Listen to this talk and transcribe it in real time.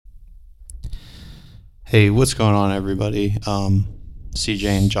Hey, what's going on, everybody? CJ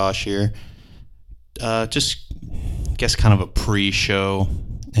and Josh here. Just guess kind of a pre-show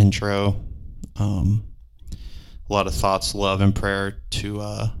intro. A lot of thoughts, love, and prayer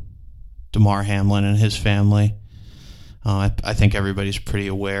to Damar Hamlin and his family. I think everybody's pretty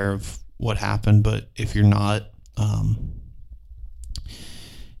aware of what happened, but if you're not, Damar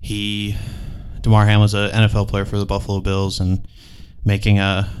Hamlin's an NFL player for the Buffalo Bills, and making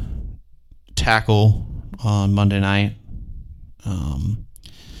a tackle on Monday night,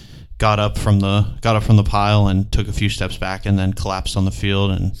 got up from the pile and took a few steps back, and then collapsed on the field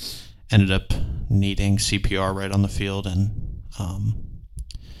and ended up needing CPR right on the field and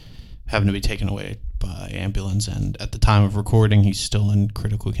having to be taken away by ambulance. And at the time of recording, he's still in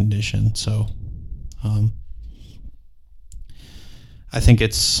critical condition. So I think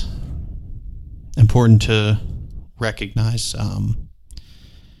it's important to recognize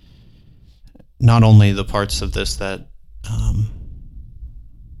not only the parts of this that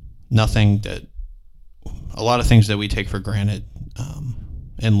a lot of things that we take for granted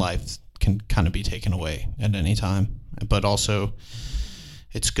in life can kind of be taken away at any time, but also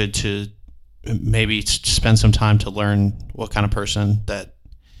it's good to maybe spend some time to learn what kind of person that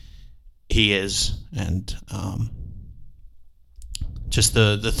he is, and just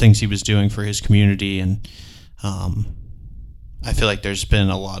the things he was doing for his community. And I feel like there's been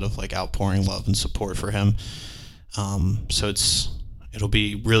a lot of outpouring love and support for him. So it'll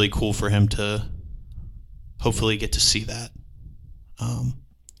be really cool for him to hopefully get to see that.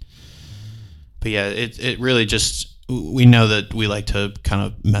 But yeah, it really just, we know that we like to kind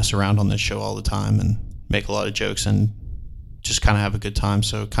of mess around on this show all the time and make a lot of jokes and just kind of have a good time.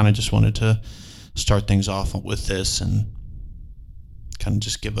 So kind of just wanted to start things off with this and kind of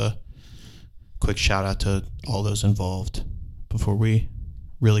just give a quick shout out to all those involved before we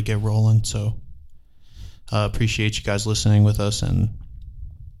really get rolling. So appreciate you guys listening with us, and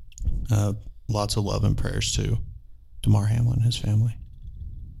lots of love and prayers to Damar Hamlin and his family.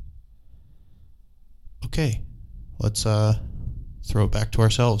 Okay, let's throw it back to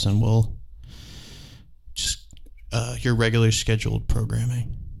ourselves, and we'll just your regular scheduled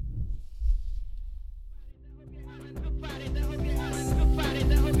programming.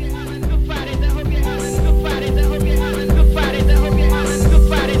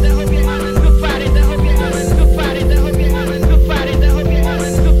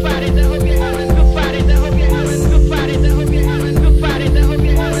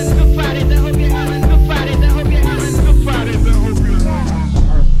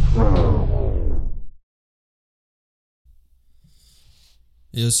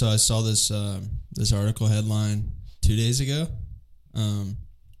 Yeah, so I saw this article headline 2 days ago.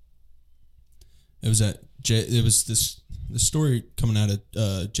 It was this story coming out of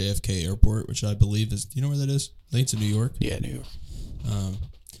JFK Airport, which I believe is, do you know where that is? I think it's in New York. Yeah, New York.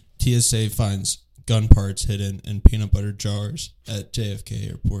 TSA finds gun parts hidden in peanut butter jars at JFK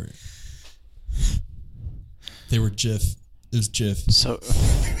Airport. They were Jif. It was Jif. So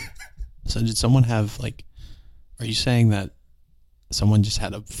did someone have are you saying that someone just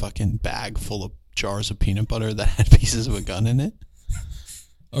had a fucking bag full of jars of peanut butter that had pieces of a gun in it?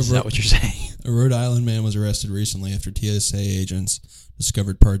 Is that what you're saying? A Rhode Island man was arrested recently after TSA agents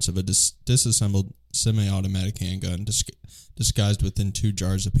discovered parts of a disassembled semi-automatic handgun disguised within 2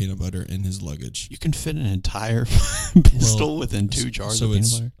 jars of peanut butter in his luggage. You can fit an entire pistol within 2 jars of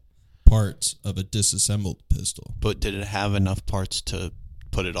peanut butter? Parts of a disassembled pistol. But did it have enough parts to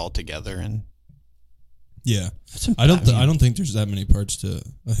put it all together? And yeah, I don't think there's that many parts to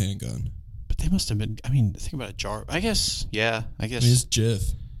a handgun. But they must have been. I mean, think about a jar. I guess. Yeah. I guess. It's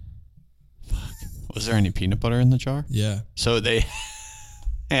Jif. Fuck. Was there any peanut butter in the jar? Yeah. So they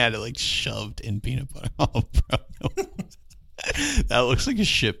had it shoved in peanut butter. Oh, bro. That looks like a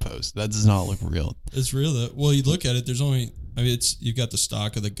shit post. That does not look real. It's real though. Well, you look at it. There's only. I mean, you've got the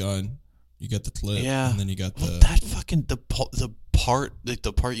stock of the gun. You got the clip. Yeah. And then you got that fucking the part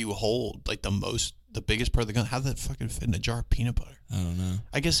the part you hold the biggest part of the gun. How did that fucking fit in a jar of peanut butter? I don't know.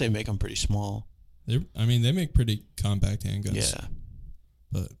 I guess they make them pretty small. They make pretty compact handguns. Yeah.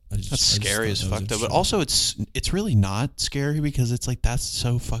 But that's scary as fuck though. But also it's really not scary because it's that's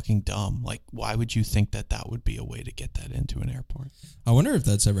so fucking dumb. Why would you think that would be a way to get that into an airport? I wonder if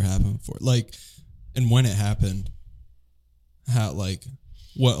that's ever happened before. And when it happened, how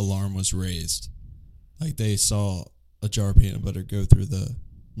what alarm was raised? They saw a jar of peanut butter go through the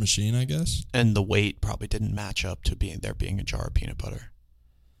machine, I guess. And the weight probably didn't match up to being a jar of peanut butter.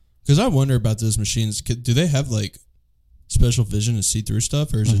 Because I wonder about those machines. Do they have special vision to see through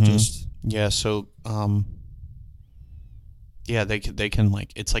stuff, or is it just? Yeah. So, yeah, they can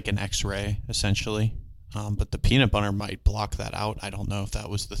it's like an X-ray essentially. but the peanut butter might block that out. I don't know if that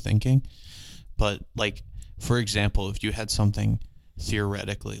was the thinking. But, like, for example, if you had something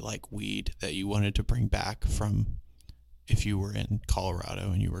theoretically like weed that you wanted to bring back from if you were in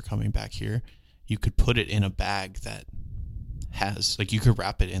Colorado and you were coming back here, you could put it in a bag that has, like, you could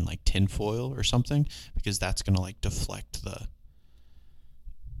wrap it in, like, tin foil or something, because that's going to, like, deflect the...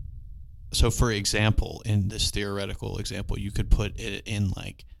 So, for example, in this theoretical example, you could put it in,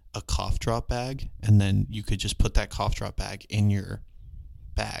 like, a cough drop bag, and then you could just put that cough drop bag in your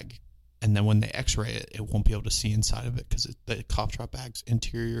bag, and then when they x-ray it, it won't be able to see inside of it because the cough drop bag's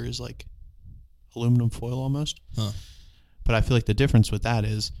interior is like aluminum foil almost. Huh. But I feel like the difference with that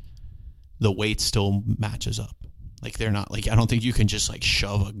is the weight still matches up. Like, they're not, like, I don't think you can just, like,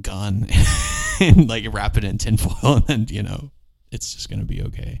 shove a gun and, like, wrap it in tinfoil and then, you know, it's just going to be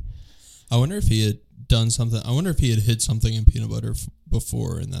okay. I wonder if he had done something. I wonder if he had hid something in peanut butter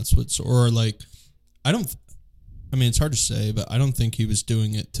before, and that's what's, or, like, I mean, it's hard to say, but I don't think he was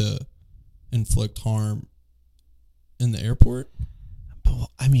doing it to inflict harm in the airport. But,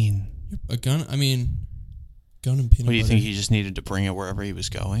 I mean... A gun? I mean, gun and peanut butter. What, do you think he just needed to bring it wherever he was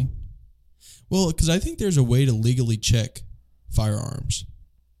going? Well, because I think there's a way to legally check firearms.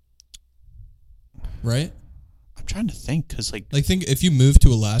 Right? I'm trying to think, because, like... Like, think if you move to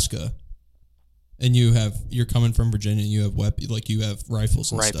Alaska and you're coming from Virginia and you have you have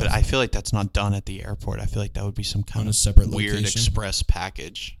rifles and right, stuff. But I feel like that's not done at the airport. I feel like that would be some kind On a of separate weird location. express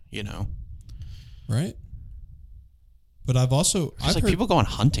package, you know? Right? But I've It's like heard, people go on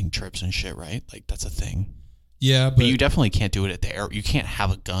hunting trips and shit, right? Like, that's a thing. yeah, But you definitely can't do it at the air. You can't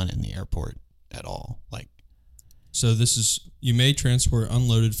have a gun in the airport at all. Like, so this is, you may transport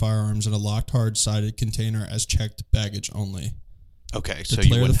unloaded firearms in a locked, hard-sided container as checked baggage only. okay, so you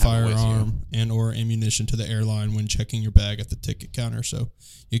Declare the wouldn't have it with you. firearm and or ammunition to the airline when checking your bag at the ticket counter. So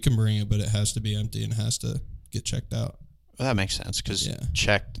you can bring it, but it has to be empty and has to get checked out. Well, that makes sense, because Yeah.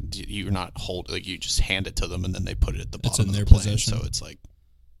 checked, you're not like, you just hand it to them and then they put it at the It's bottom in of the their plane. possession. So it's like,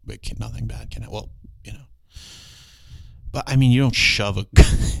 nothing bad can, well, you know. But I mean, you don't shove a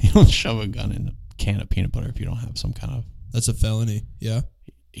gun in a can of peanut butter if you don't have some kind of... That's a felony. Yeah.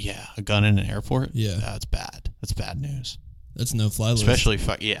 Yeah, a gun in an airport? Yeah. That's bad. That's bad news. That's no fly list. Especially,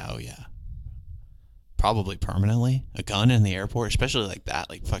 yeah. Probably permanently. A gun in the airport, especially like that.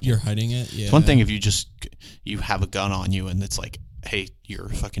 Like, fucking... You're hiding it? Yeah. It's one thing if you have a gun on you and it's like, hey, you're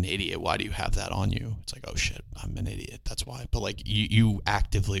a fucking idiot. Why do you have that on you? It's like, oh shit, I'm an idiot. That's why. But like, you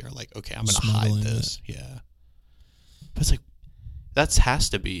actively are like, okay, I'm going to hide Smuggling this. Yeah. But it's like, that has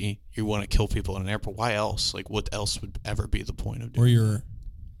to be, you want to kill people in an airport. Why else? Like, what else would ever be the point of doing that?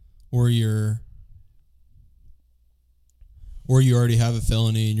 Or you already have a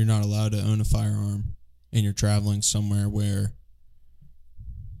felony and you're not allowed to own a firearm and you're traveling somewhere where,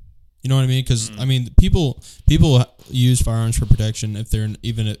 you know what I mean? Because I mean, people use firearms for protection if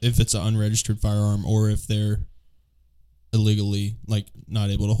it's an unregistered firearm or if they're illegally, like, not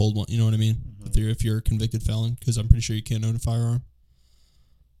able to hold one. You know what I mean? Mm-hmm. If you're a convicted felon, because I'm pretty sure you can't own a firearm.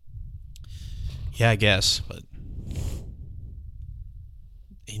 Yeah, I guess, but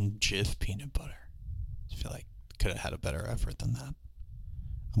in Jif peanut butter, I feel like could have had a better effort than that.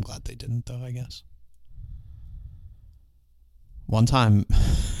 I'm glad they didn't, though, I guess. One time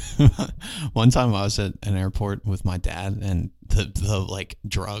I was at an airport with my dad, and the like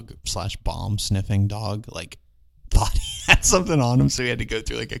drug/bomb sniffing dog like thought he had something on him, so he had to go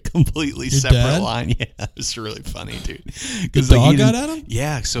through like a completely Your separate dad? line. Yeah, it was really funny, dude. The Like, dog got at him?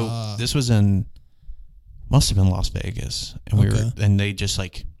 Yeah, so this was must have been Las Vegas, and and they just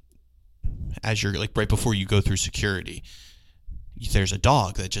like, as you're like right before you go through security, there's a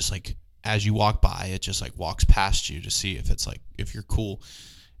dog that just like, as you walk by, it just like walks past you to see if it's like, if you're cool.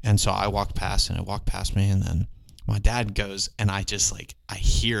 And so I walked past and it walked past me, and then my dad goes, and I just like, I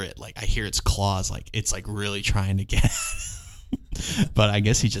hear its claws, like it's like really trying to get but I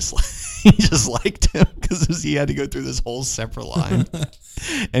guess he just liked him because he had to go through this whole separate line.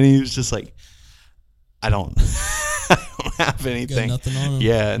 And he was just like, I don't have anything. Got nothing on him.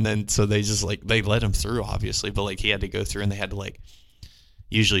 Yeah, and then so they just like, they let him through, obviously, but like he had to go through, and they had to like,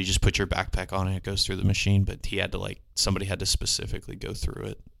 usually you just put your backpack on and it goes through the machine, but he had to like, somebody had to specifically go through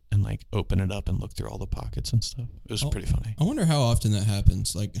it and like open it up and look through all the pockets and stuff. It was pretty funny. I wonder how often that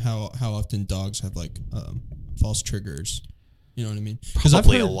happens. Like how often dogs have like false triggers. You know what I mean?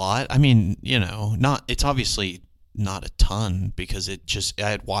 Probably a lot. I mean, you know, it's obviously not a ton, because I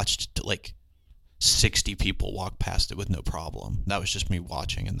had watched like 60 people walk past it with no problem. That was just me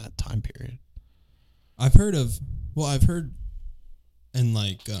watching in that time period. I've heard in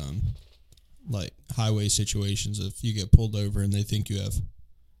like highway situations, if you get pulled over and they think you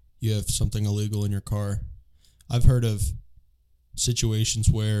you have something illegal in your car. I've heard of situations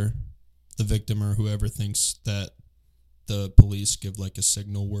where the victim or whoever thinks that the police give like a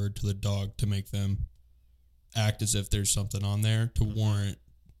signal word to the dog to make them act as if there's something on there to warrant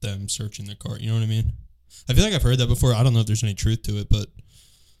them searching the car. You know what I mean? I feel like I've heard that before. I don't know if there's any truth to it, but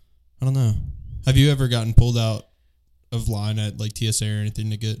I don't know. Have you ever gotten pulled out of line at like TSA or anything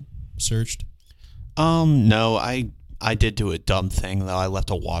to get searched? No, I did do a dumb thing though. I left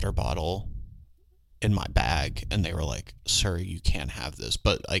a water bottle in my bag and they were like, "Sir, you can't have this."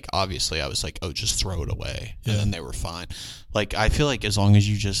 But like obviously I was like, "Oh, just throw it away." Yeah. And then they were fine. Like I feel like as long as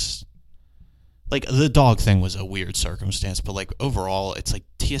you just like the dog thing was a weird circumstance, but like overall it's like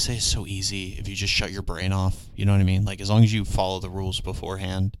TSA is so easy if you just shut your brain off. You know what I mean? Like as long as you follow the rules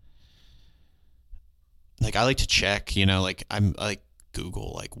beforehand. Like I like to check, you know, like I like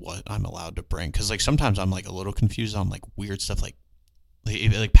Google like what I'm allowed to bring because like sometimes I'm like a little confused on like weird stuff like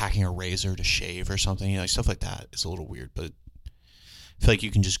packing a razor to shave or something, you know, like stuff like that is a little weird, but I feel like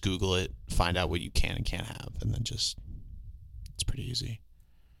you can just Google it, find out what you can and can't have, and then just it's pretty easy.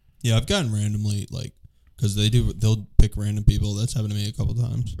 Yeah, I've gotten randomly like because they'll pick random people. That's happened to me a couple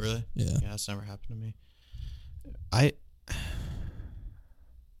times. Really? Yeah. Yeah, that's never happened to me.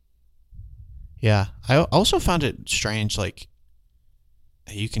 Yeah, I also found it strange, like,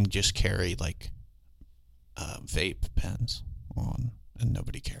 you can just carry, like, vape pens on, and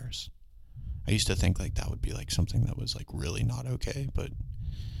nobody cares. I used to think, like, that would be, like, something that was, like, really not okay, but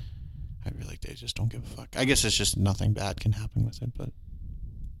I feel like they just don't give a fuck. I guess it's just nothing bad can happen with it, but...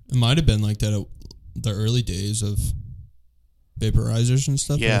 It might have been like that at the early days of vaporizers and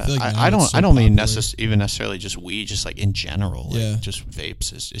stuff. Yeah, I feel like I don't popular. mean even necessarily just weed, just like in general, like Yeah. just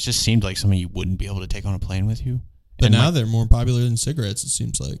vapes. It just seemed like something you wouldn't be able to take on a plane with you. But And now like, they're more popular than cigarettes, it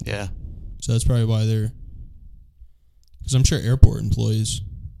seems like. yeah, So that's probably why they're... Because I'm sure airport employees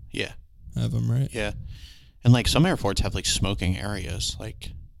yeah, have them, right? yeah, and like some airports have like smoking areas.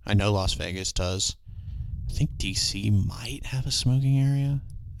 Like I know Las Vegas does. I think DC might have a smoking area,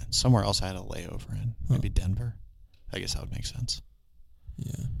 and somewhere else I had a layover in, maybe Denver. I guess that would make sense.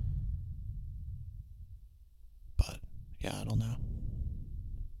 Yeah. But yeah, I don't know.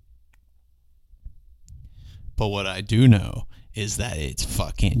 But what I do know is that it's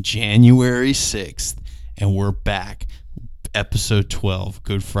fucking January 6th and we're back. Episode 12,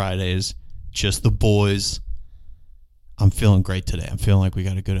 Good Fridays, just the boys. I'm feeling great today. I'm feeling like we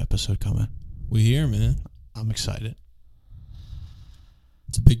got a good episode coming. We here, man. I'm excited.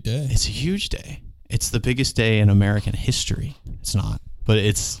 It's a big day. It's a huge day. It's the biggest day in American history. It's not, but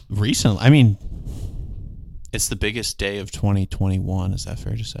it's recent. I mean, it's the biggest day of 2021. Is that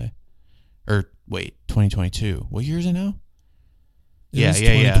fair to say? Or wait, 2022. What year is it now? It was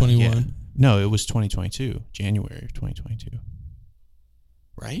 2021. Yeah. No, it was 2022. January of 2022.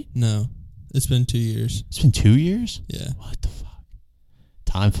 Right? No. It's been 2 years. It's been 2 years? Yeah. What the fuck?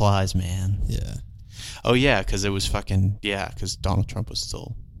 Time flies, man. Yeah. Oh, yeah, because it was fucking... Yeah, because Donald Trump was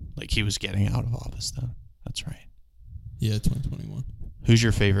still... Like, he was getting out of office then. That's right. Yeah, 2021. Who's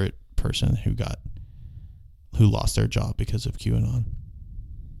your favorite person who lost their job because of QAnon?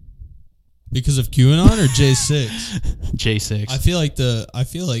 Because of QAnon or J6? J6. I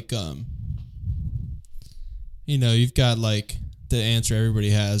feel like you know, you've got like the answer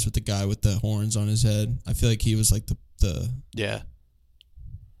everybody has with the guy with the horns on his head. I feel like he was like the Yeah.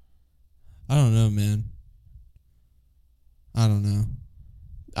 I don't know, man. I don't know.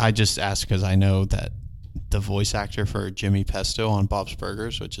 I just asked because I know that the voice actor for Jimmy Pesto on Bob's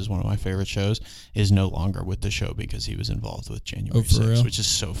Burgers, which is one of my favorite shows, is no longer with the show because he was involved with January 6th, real? which is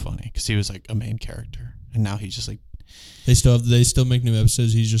so funny because he was like a main character, and now he's just like They still make new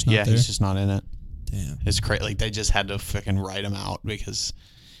episodes. He's just not there. he's just not in it. Damn. It's crazy. Like they just had to fucking write him out because,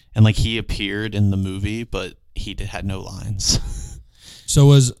 and like he appeared in the movie, but he had no lines. So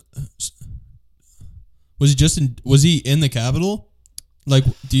was he in the Capitol? Like,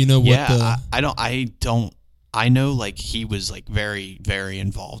 do you know what I know like he was like very, very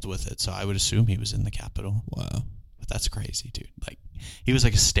involved with it. So I would assume he was in the Capitol. Wow. But that's crazy, dude. Like he was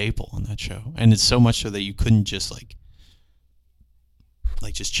like a staple on that show. And it's so much so that you couldn't just like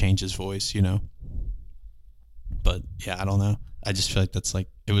just change his voice, you know? But yeah, I don't know. I just feel like that's like,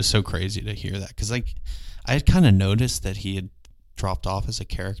 it was so crazy to hear that. Cause like I had kind of noticed that he had dropped off as a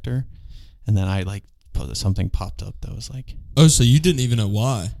character. And then I like, something popped up that was like, oh, so you didn't even know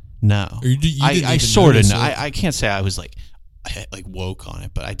why? No, Or you didn't I even sort of notice know. it? I can't say I was like woke on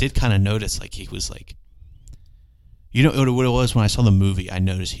it, but I did kind of notice like he was like, you know what it was when I saw the movie. I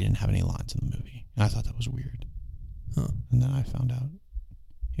noticed he didn't have any lines in the movie, and I thought that was weird. Huh. And then I found out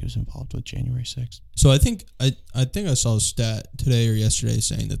he was involved with January 6th. So I think I saw a stat today or yesterday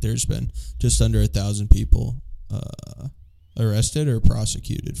saying that there's been just under 1,000 people arrested or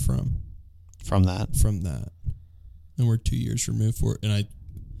prosecuted from that. And we're 2 years removed for it. And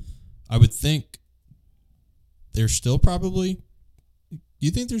I would think they're still probably. Do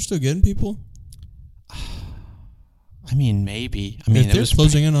you think they're still getting people? I mean, maybe. I mean, if they're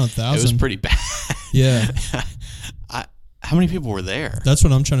closing in on 1,000. It was pretty bad. Yeah. How many people were there? That's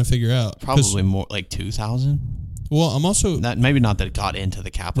what I'm trying to figure out. Probably more, like 2,000. Well, I'm also maybe not that it got into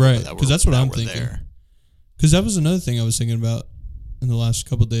the Capitol, right? Because that's what I'm thinking. Because that was another thing I was thinking about in the last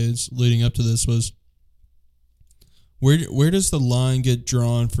couple of days leading up to this was where does the line get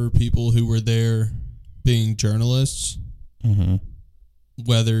drawn for people who were there being journalists? Mm-hmm.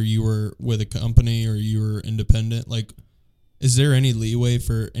 Whether you were with a company or you were independent, like, is there any leeway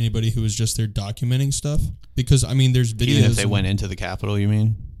for anybody who was just there documenting stuff? Because, I mean, there's videos. Even if they went into the Capitol, you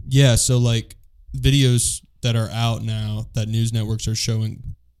mean? Yeah, so, like, videos that are out now that news networks are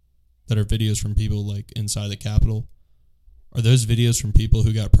showing that are videos from people, like, inside the Capitol. Are those videos from people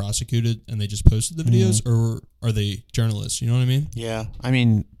who got prosecuted and they just posted the videos? Mm-hmm. Or are they journalists? You know what I mean? Yeah. I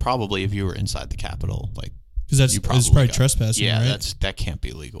mean, probably if you were inside the Capitol, like, because that's probably trespassing, yeah, right? that can't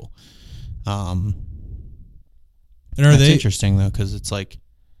be legal. And that's interesting, though, because it's like,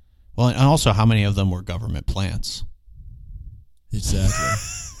 well, and also how many of them were government plants? Exactly.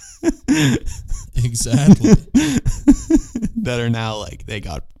 Exactly. That are now, like, they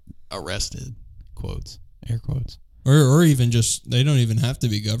got arrested, quotes, air quotes. Or even just, they don't even have to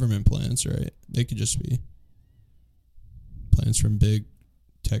be government plants, right? They could just be plants from big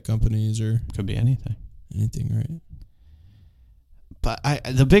tech companies or... Could be anything. Anything, right? But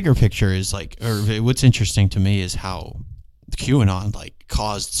the bigger picture is like, or what's interesting to me is how QAnon like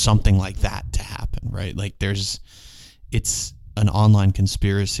caused something like that to happen, right? Like it's an online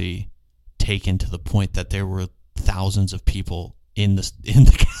conspiracy taken to the point that there were thousands of people in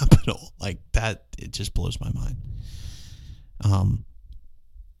the Capitol. Like that, it just blows my mind.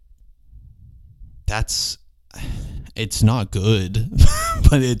 It's not good,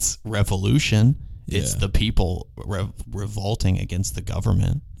 but it's revolution. It's the people revolting against the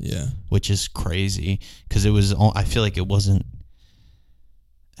government. Yeah. Which is crazy because I feel like it wasn't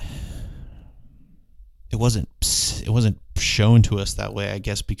shown to us that way, I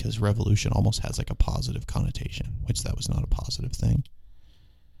guess, because revolution almost has like a positive connotation, which that was not a positive thing.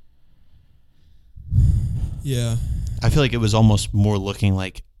 Yeah. I feel like it was almost more looking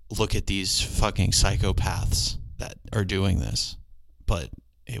like, look at these fucking psychopaths that are doing this. But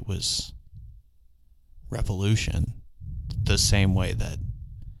it was revolution the same way that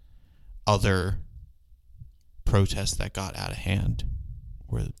other protests that got out of hand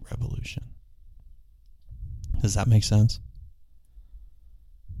were revolution. Does that make sense?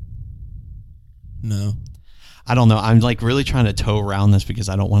 No. I don't know. I'm like really trying to toe around this because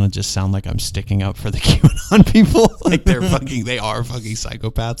I don't want to just sound like I'm sticking up for the QAnon people. Like they are fucking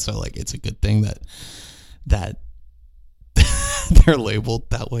psychopaths. So like it's a good thing that they're labeled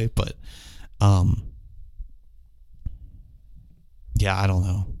that way. But yeah, I don't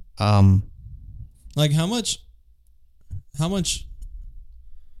know. Like how much I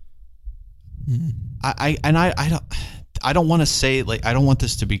don't want to say like I don't want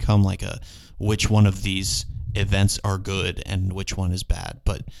this to become like a which one of these events are good and which one is bad,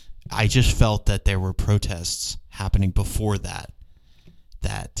 but I just felt that there were protests happening before that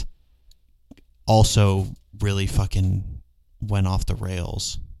also really fucking went off the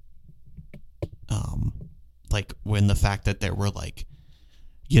rails. Like when the fact that there were like,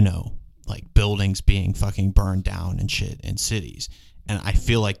 you know, like buildings being fucking burned down and shit in cities. And I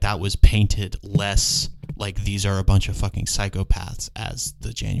feel like that was painted less like these are a bunch of fucking psychopaths as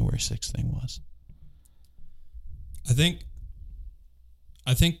the January 6th thing was. I think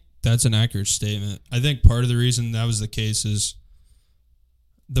that's an accurate statement. I think part of the reason that was the case is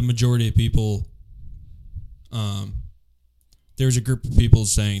the majority of people, there was a group of people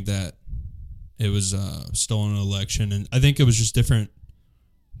saying that it was a stolen election, and I think it was just different.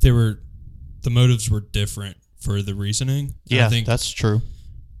 The motives were different for the reasoning. Yeah, I think that's true.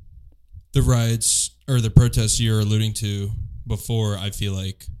 The riots or the protests you're alluding to before, I feel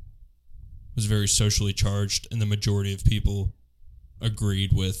like, was very socially charged, and the majority of people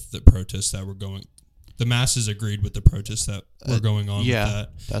agreed with the protests that were going. The masses agreed with the protests that were going on. Yeah, with that.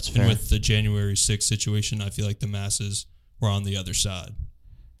 That's fair. And with the January 6th situation, I feel like the masses were on the other side,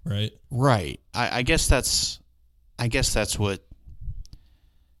 right? Right. I guess that's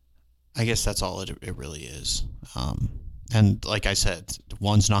all it really is. And like I said,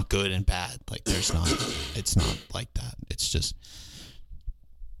 one's not good and bad. Like it's not like that. It's just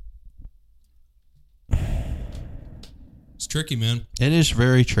tricky, man. It is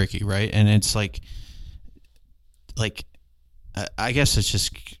very tricky, right? And it's like I guess it's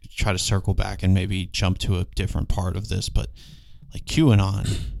just try to circle back and maybe jump to a different part of this, but like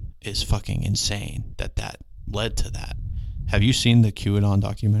QAnon is fucking insane that led to that. Have you seen the QAnon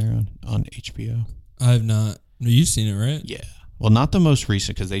documentary on HBO? I have not. You've seen it, right? Yeah. Well, not the most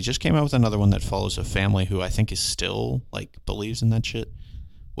recent, because they just came out with another one that follows a family who I think is still like believes in that shit,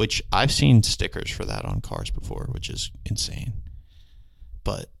 which I've seen stickers for that on cars before, which is insane.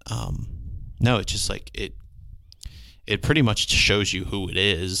 But no, it's just like it pretty much shows you who it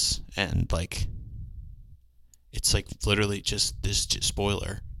is, and like it's like literally just this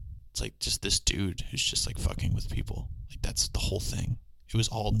spoiler. It's like just this dude who's just like fucking with people. Like that's the whole thing. It was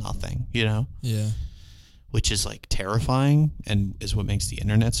all nothing, you know? Yeah. Which is like terrifying, and is what makes the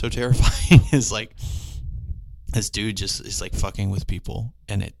internet so terrifying. Is like this dude just is like fucking with people,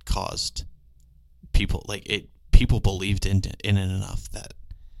 and it caused people people believed in it enough that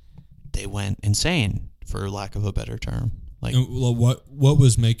they went insane, for lack of a better term. Like, well, what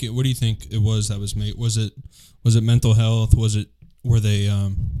was making? What do you think it was that was made? Was it mental health? Were they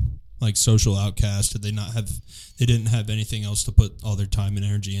like social outcasts? Did they not have? They didn't have anything else to put all their time and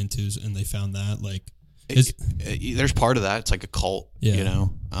energy into, and they found that like. There's part of that. It's like a cult, yeah. You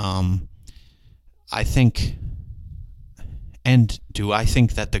know. I think, and do I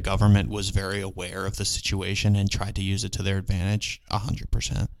think that the government was very aware of the situation and tried to use it to their advantage?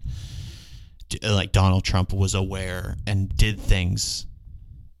 100%. Like Donald Trump was aware and did things.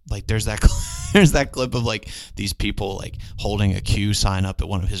 Like there's that clip of like these people like holding a Q sign up at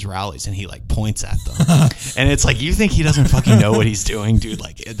one of his rallies, and he like points at them, and it's like, you think he doesn't fucking know what he's doing, dude?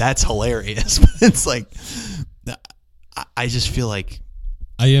 Like that's hilarious. But it's like, I just feel like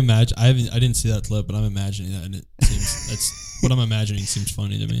I didn't see that clip, but I'm imagining that, and it seems that's what I'm imagining seems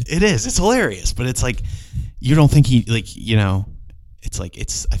funny to me. It is. It's hilarious, but it's like you don't think he like, you know. It's like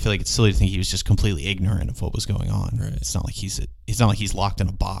I feel like it's silly to think he was just completely ignorant of what was going on. Right. It's not like he's locked in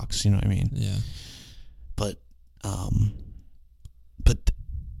a box. You know what I mean? Yeah. But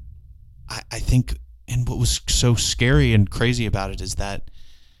I think, and what was so scary and crazy about it is that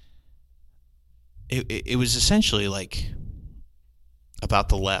it was essentially like about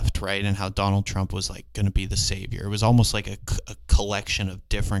the left, right? And how Donald Trump was like going to be the savior. It was almost like a collection of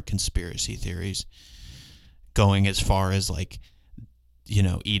different conspiracy theories going as far as like, you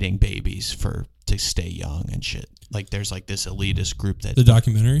know, eating babies to stay young and shit. Like there's like this elitist group that the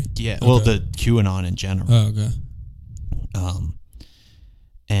documentary. Yeah, okay. Well, the QAnon in general. Oh, okay.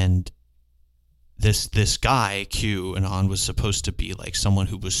 And this guy QAnon was supposed to be like someone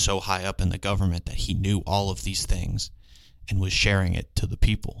who was so high up in the government that he knew all of these things and was sharing it to the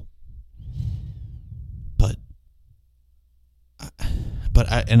people. But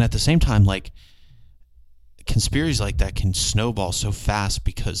and at the same time, like, conspiracies like that can snowball so fast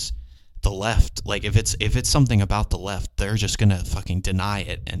because the left, like if it's something about the left, they're just gonna fucking deny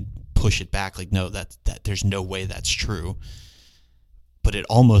it and push it back. Like, no, that there's no way that's true. But it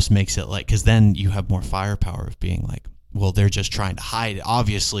almost makes it like, because then you have more firepower of being like, well, they're just trying to hide it.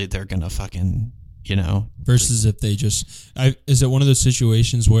 Obviously, they're gonna fucking, you know. Versus if they just, is it one of those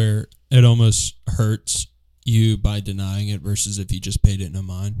situations where it almost hurts you by denying it versus if you just paid it no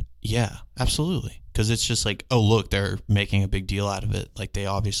mind? Yeah, absolutely. Because it's just like, oh, look, they're making a big deal out of it. Like, they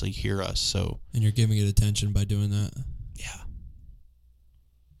obviously hear us, so. And you're giving it attention by doing that? Yeah.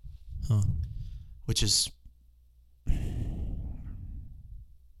 Huh. Which is,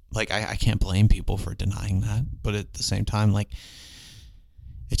 like, I can't blame people for denying that. But at the same time, like,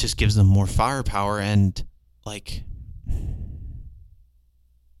 it just gives them more firepower. And, like,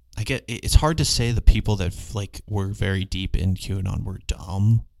 it's hard to say the people that, like, were very deep in QAnon were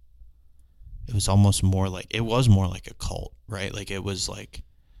dumb. It was almost more like, it was more like a cult, right? Like, it was like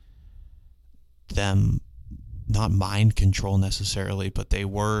them, not mind control necessarily, but they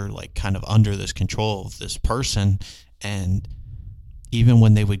were like kind of under this control of this person. And even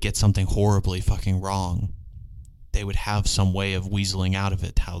when they would get something horribly fucking wrong, they would have some way of weaseling out of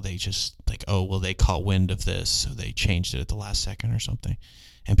it. How they just like, oh, well, they caught wind of this, so they changed it at the last second or something.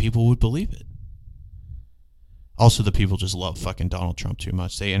 And people would believe it. Also, the people just love fucking Donald Trump too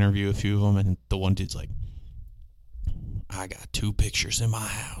much. They interview a few of them, and the one dude's like, I got 2 pictures in my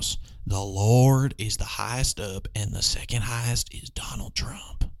house. The Lord is the highest up, and the second highest is Donald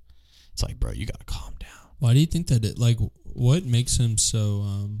Trump. It's like, bro, you got to calm down. Why do you think that what makes him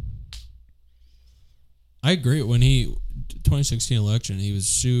so, I agree. When 2016 election, he was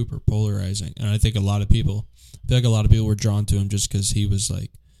super polarizing. And I think a lot of people were drawn to him just because he was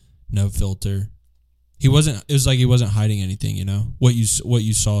like, no filter. He wasn't. It was like he wasn't hiding anything. What you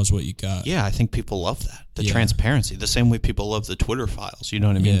saw is what you got. Yeah, I think people love that. The Yeah. transparency. The same way people love the Twitter files. You know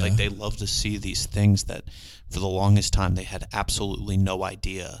what I mean? Yeah. Like they love to see these things that for the longest time they had absolutely no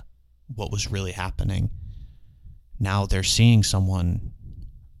idea what was really happening. Now they're seeing someone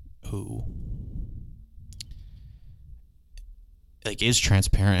who like is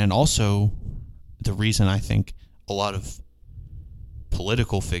transparent, and also the reason I think a lot of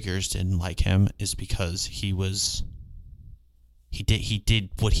political figures didn't like him is because he did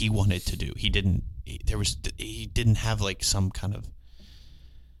what he wanted to do. He didn't have like some kind of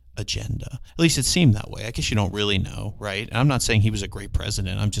agenda. At least it seemed that way. I guess you don't really know, right? And I'm not saying he was a great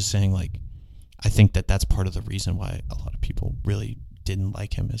president. I'm just saying like I think that that's part of the reason why a lot of people really didn't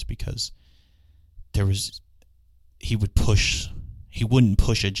like him is because he wouldn't push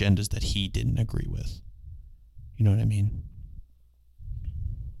agendas that he didn't agree with. You know what I mean?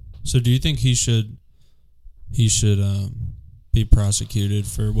 So do you think he should be prosecuted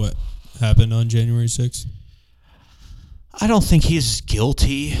for what happened on January 6th? I don't think he's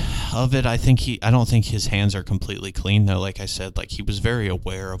guilty of it. I don't think his hands are completely clean though. Like I said, like he was very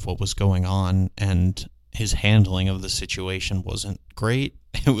aware of what was going on, and his handling of the situation wasn't great.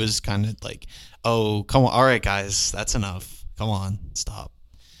 It was kind of like, oh, come on. All right, guys, that's enough. Come on, stop.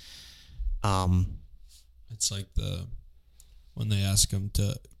 It's like when they ask him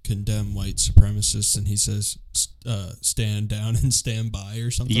to condemn white supremacists and he says stand down and stand by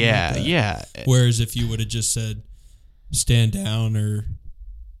or something like that. Yeah. Whereas if you would have just said stand down, or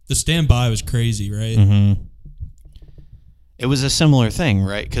the stand by was crazy, right? Mm-hmm. It was a similar thing,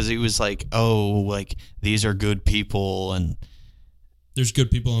 right? Because it was like, oh, like these are good people, and there's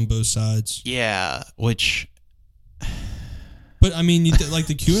good people on both sides. Yeah, which. But I mean, like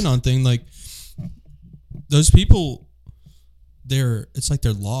the QAnon thing, like those people, it's like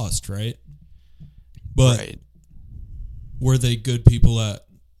they're lost, right? But right. Were they good people at?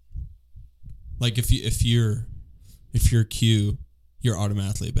 Like if you're Q, you're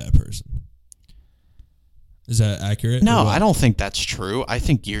automatically a bad person. Is that accurate? No, I don't think that's true. I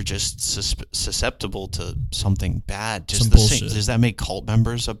think you're just susceptible to something bad. Just some the bullshit. same. Does that make cult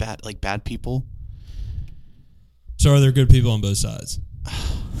members bad people? So are there good people on both sides?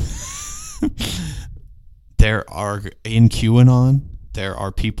 There are in QAnon. There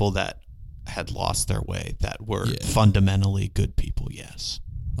are people that had lost their way that were fundamentally good people. Yes.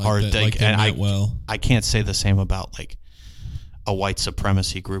 I can't say the same about like a white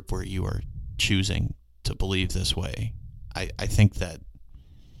supremacy group where you are choosing to believe this way. I think that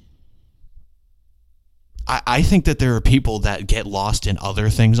I think that there are people that get lost in other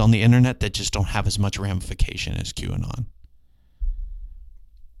things on the internet that just don't have as much ramification as QAnon.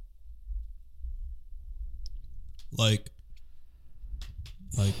 Like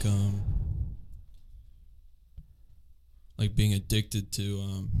being addicted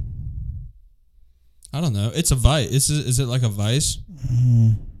to I don't know. It's a vice. Is it like a vice?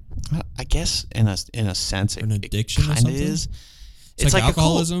 I guess in a sense, an addiction. It kind of is. It's like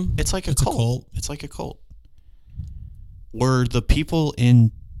alcoholism. It's like a cult. It's like a cult. Were the people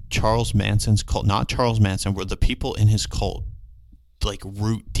in Charles Manson's cult, not Charles Manson, were the people in his cult like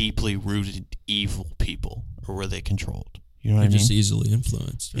deeply rooted evil people, or were they controlled? You know what I mean? Just easily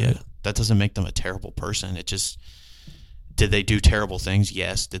influenced. Right? Yeah, that doesn't make them a terrible person. It just, did they do terrible things?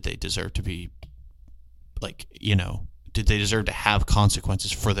 Yes. Did they deserve to be, like, did they deserve to have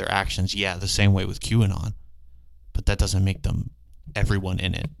consequences for their actions? Yeah, the same way with QAnon. But that doesn't make them, everyone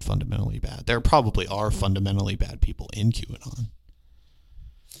in it, fundamentally bad. There probably are fundamentally bad people in QAnon.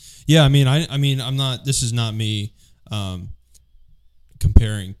 Yeah, I mean, I'm not. This is not me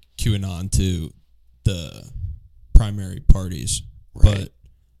comparing QAnon to the primary parties, right. But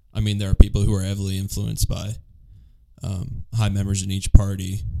I mean, there are people who are heavily influenced by high members in each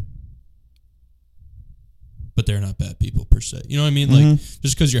party, but they're not bad people per se. You know what I mean? Mm-hmm. Like,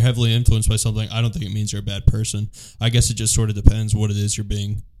 just because you're heavily influenced by something, I don't think it means you're a bad person. I guess it just sort of depends what it is you're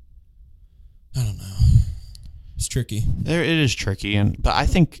being. I don't know. It's tricky. It is tricky, but I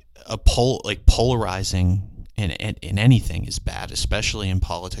think polarizing in anything is bad, especially in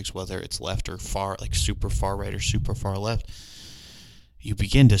politics, whether it's left or far, like super far right or super far left. You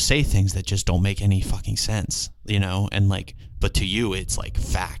begin to say things that just don't make any fucking sense, and like, but to you, it's like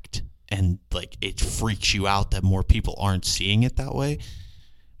fact. And like it freaks you out that more people aren't seeing it that way.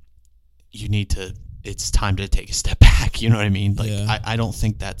 It's time to take a step back. You know what I mean? Like, yeah. I don't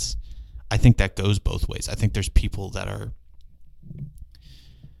think I think that goes both ways. I think there's people that are,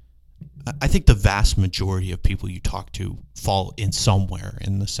 I think the vast majority of people you talk to fall in somewhere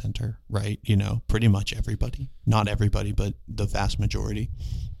in the center, right? Pretty much everybody, not everybody, but the vast majority.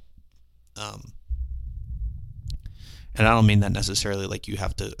 And I don't mean that necessarily like you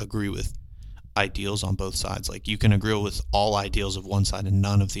have to agree with ideals on both sides. Like you can agree with all ideals of one side and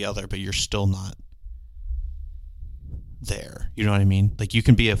none of the other, but you're still not there. You know what I mean? Like you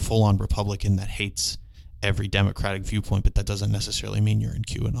can be a full-on Republican that hates every Democratic viewpoint, but that doesn't necessarily mean you're in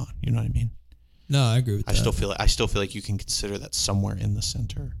QAnon. You know what I mean? No, I agree with that. I still feel like you can consider that somewhere in the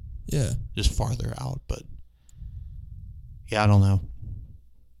center. Yeah. Just farther out, but yeah, I don't know.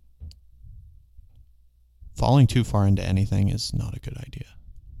 Falling too far into anything is not a good idea.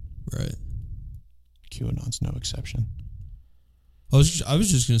 Right. QAnon's no exception. I was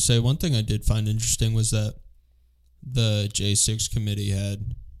just going to say one thing I did find interesting was that the J6 committee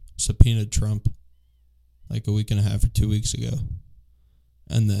had subpoenaed Trump like a week and a half or 2 weeks ago.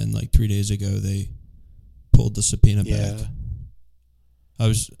 And then like 3 days ago they pulled the subpoena back. I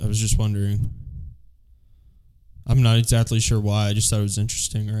was just wondering. I'm not exactly sure why. I just thought it was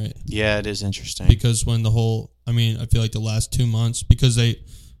interesting, right? Yeah, it is interesting. Because when I feel like the last 2 months, because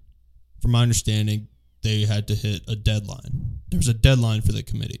from my understanding, they had to hit a deadline. There was a deadline for the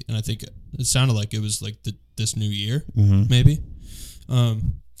committee, and I think it sounded like it was like this new year, maybe. But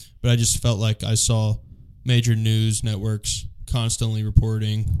I just felt like I saw major news networks constantly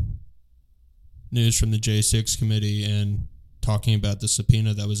reporting news from the J6 committee and talking about the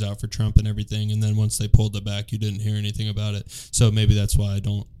subpoena that was out for Trump and everything. And then once they pulled it back, you didn't hear anything about it. So maybe that's why I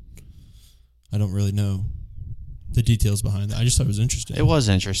don't really know the details behind that. I just thought it was interesting. It was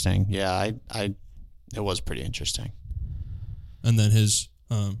interesting. Yeah, it was pretty interesting. And then his,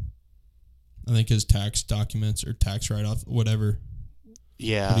 I think his tax documents or tax write-off, whatever.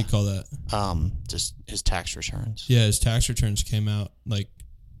 Yeah. What do you call that? Just his tax returns. Yeah, his tax returns came out like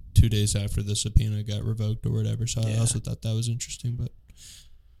 2 days after the subpoena got revoked or whatever. So I also thought that was interesting, but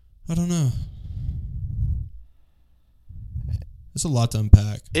I don't know. It's a lot to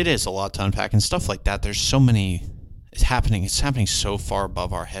unpack. It is a lot to unpack and stuff like that. There's so many. It's happening so far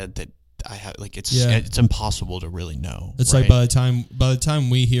above our head that it's impossible to really know. It's right? Like by the time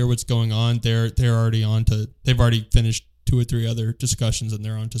we hear what's going on, they're already they've already finished 2 or 3 other discussions and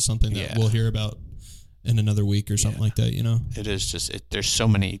they're on to something that we'll hear about in another week or something like that, you know? It is just there's so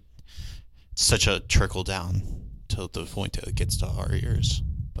many, such a trickle down to the point that it gets to our ears,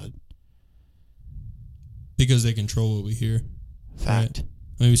 but because they control what we hear. Fact. Right?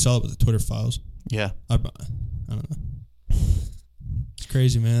 I mean, we saw it with the Twitter files. Yeah. I don't know. It's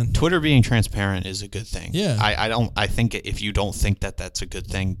crazy, man. Twitter being transparent is a good thing. Yeah. I think if you don't think that that's a good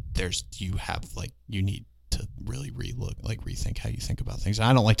thing, you need to really rethink how you think about things. And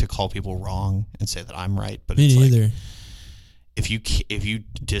I don't like to call people wrong and say that I'm right, but me neither. Like, if you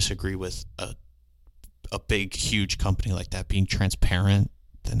disagree with a big, huge company like that being transparent,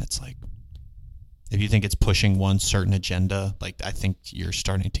 then it's like, if you think it's pushing one certain agenda, like I think you're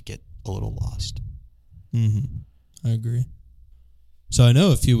starting to get a little lost. I agree. So I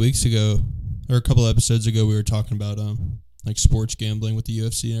know a few weeks ago, or a couple episodes ago, we were talking about like sports gambling with the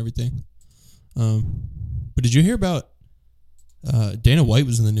UFC and everything. But did you hear about Dana White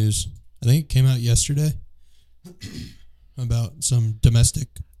was in the news? I think it came out yesterday about some domestic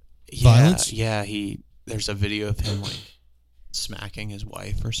violence. Yeah, there's a video of him like smacking his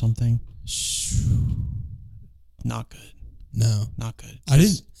wife or something. Not good. No, not good.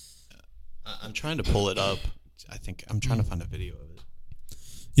 I'm trying to pull it up. I think I'm trying to find a video of it.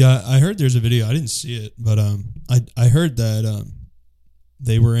 Yeah, I heard there's a video. I didn't see it, but I heard that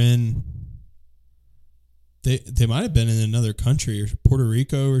they were in. They might have been in another country, or Puerto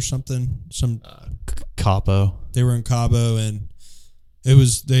Rico or something. Cabo. They were in Cabo, and it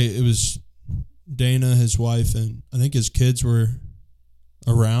was Dana, his wife, and I think his kids were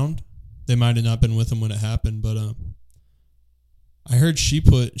around. They might have not been with him when it happened, but I heard she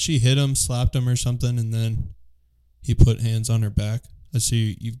hit him, slapped him or something, and then he put hands on her back. I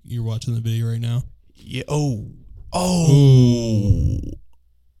see you're watching the video right now. Yeah. Oh.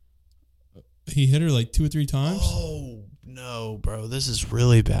 He hit her like 2 or 3 times. Oh no, bro! This is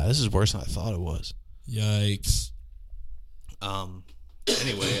really bad. This is worse than I thought it was. Yikes.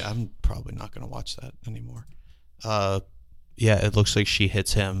 Anyway, I'm probably not going to watch that anymore. Yeah, it looks like she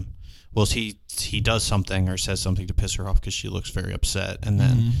hits him. Well, he does something or says something to piss her off because she looks very upset, and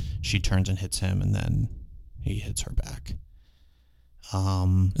then she turns and hits him, and then he hits her back.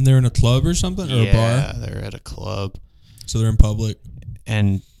 And they're in a club or something, or a bar? Yeah, they're at a club. So they're in public.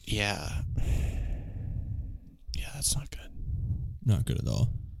 And yeah, that's not good. Not good at all.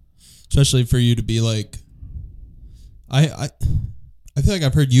 Especially for you to be like, I feel like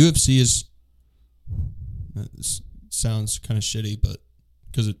I've heard UFC is. This sounds kind of shitty, but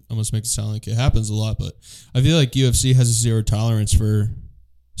because it almost makes it sound like it happens a lot. But I feel like UFC has a zero tolerance for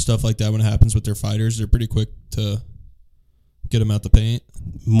stuff like that when it happens with their fighters. They're pretty quick to get him out the paint.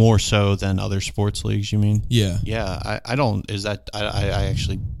 More so than other sports leagues, you mean? Yeah. Yeah, I don't. Is that I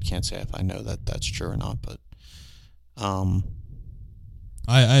actually can't say if I know that that's true or not, but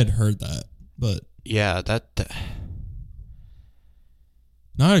I had heard that, but yeah, that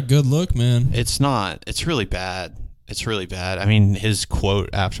not a good look, man. it's not. It's really bad. It's really bad. I mean, his quote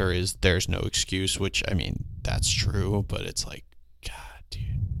after is "There's no excuse," which I mean that's true, but it's like, God,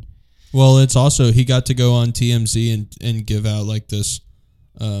 dude. Well, it's also he got to go on TMZ and give out like this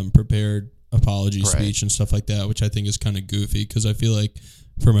prepared apology speech and stuff like that, which I think is kind of goofy because I feel like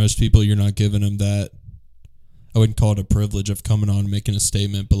for most people you're not giving them that. I wouldn't call it a privilege of coming on and making a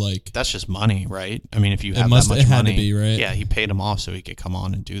statement, but like That's just money, right? I mean, if you have it that much had money, to be, right? Yeah, he paid him off so he could come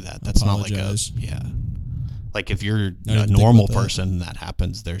on and do that. That's Apologize. not like a Like if you're didn't a think normal about that. person and that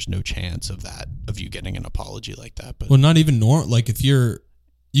happens, there's no chance of you getting an apology like that. But well, not even normal. Like if you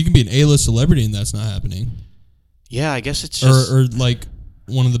can be an A-list celebrity and that's not happening, yeah, I guess it's just or like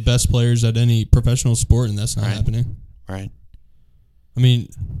one of the best players at any professional sport and that's not Right. happening. right. I mean,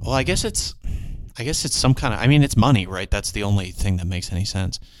 Well, I guess it's some kind of. I mean, it's money, right? That's the only thing that makes any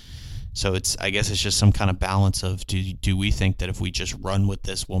sense. So I guess it's just some kind of balance of do we think that if we just run with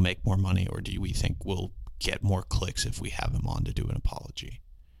this, we'll make more money, or do we think we'll get more clicks if we have him on to do an apology?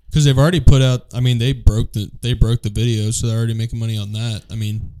 because they've already put out. I mean, they broke the video, so they're already making money on that. I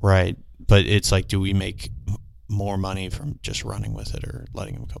mean, Right, but it's like, do we make more money from just running with it or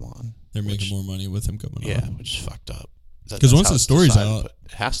letting him come on? they're making more money with him coming Yeah, on. which is fucked up. 'Cause once the story's decided, out- but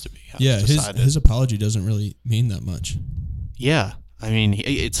it has to be. Yeah, It's decided. his apology doesn't really mean that much. Yeah, I mean,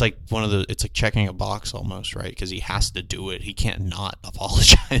 it's like it's like checking a box almost, right? Because he has to do it. He can't not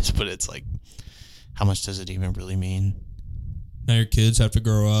apologize. But it's like, how much does it even really mean? Now your kids have to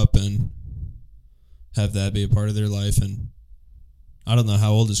grow up and have that be a part of their life, and I don't know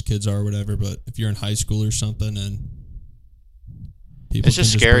how old his kids are or whatever, but if you're in high school or something and people It's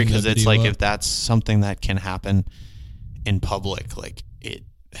just can scary bring because that it's video like up. if that's something that can happen in public, like it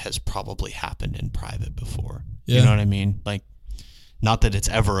has probably happened in private before. You Yeah. know what I mean? Like, not that it's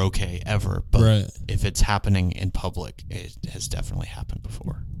ever okay, ever, but Right. if it's happening in public, it has definitely happened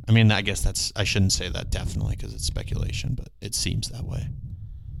before. I mean, I guess I shouldn't say that definitely because it's speculation, but it seems that way.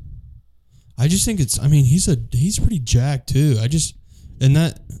 I just think I mean, he's pretty jacked too. And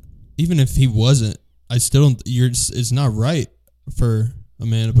that, even if he wasn't, I still don't, it's not right for a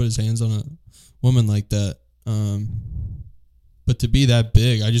man to put his hands on a woman like that. But to be that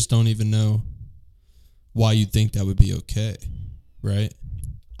big, I just don't even know why you think that would be okay. Right?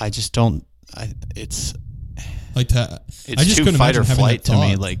 I just don't. It's Like that. it's I just too couldn't fight or imagine having flight that to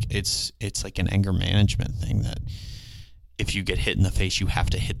me. thought. Like it's like an anger management thing that if you get hit in the face, you have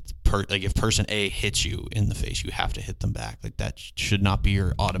to hit. Like if person A hits you in the face, you have to hit them back. Like that should not be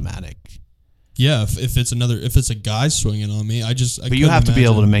your automatic. Yeah, if it's a guy swinging on me, But you have to be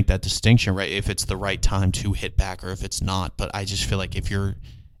able to make that distinction, right? If it's the right time to hit back or if it's not. But I just feel like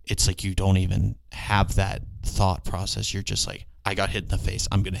it's like you don't even have that thought process. You're just like, I got hit in the face,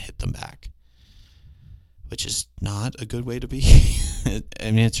 I'm going to hit them back. Which is not a good way to be.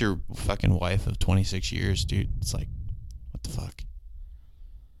 I mean, it's your fucking wife of 26 years, dude. It's like, what the fuck?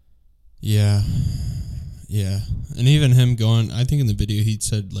 Yeah. Yeah. And even him going, I think in the video he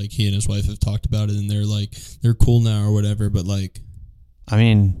said like he and his wife have talked about it and they're cool now or whatever, but like I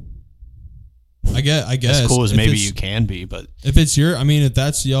mean, I guess as cool as if maybe it's- you can be, but if it's if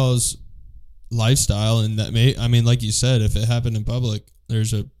that's y'all's lifestyle and like you said, if it happened in public,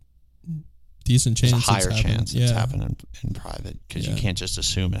 there's a decent there's chance a higher it's happened. chance it's happening in private because Yeah. you can't just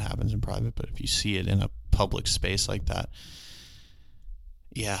assume it happens in private. But if you see it in a public space like that,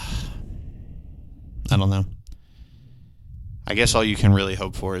 yeah, I don't know. I guess all you can really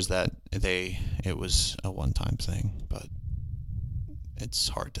hope for is that it was a one-time thing, but it's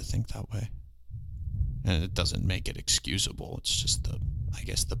hard to think that way. And it doesn't make it excusable. It's just I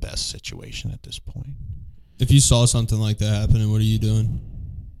guess the best situation at this point. If you saw something like that happening, what are you doing?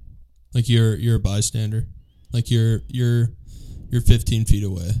 Like you're a bystander. Like you're 15 feet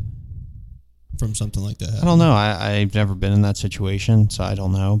away from something like that happening. I don't know. I've never been in that situation, so I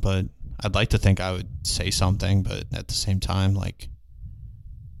don't know. But I'd like to think I would say something, but at the same time, like,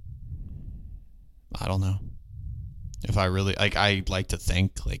 I don't know. If I really, like, I like to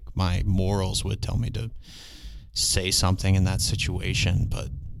think, like, my morals would tell me to say something in that situation, but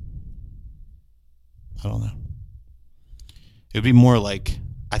I don't know. It would be more like,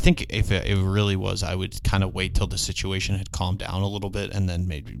 I think if it really was, I would kind of wait till the situation had calmed down a little bit and then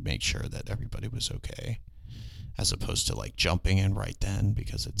maybe make sure that everybody was okay, as opposed to like jumping in right then,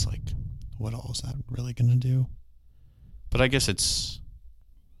 because it's like, what all is that really going to do? But I guess it's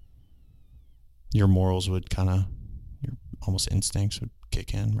your morals would kind of, almost instincts would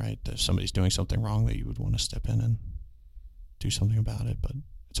kick in, right? If somebody's doing something wrong, that you would want to step in and do something about it. But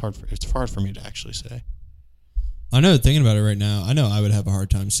it's hard for me to actually say. I know, thinking about it right now, I know I would have a hard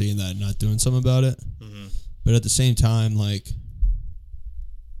time seeing that and not doing something about it. Mm-hmm. But at the same time, like,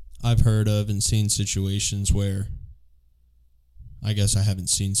 I've heard of and seen situations where, I guess I haven't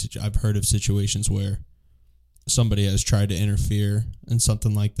seen, I've heard of situations where somebody has tried to interfere in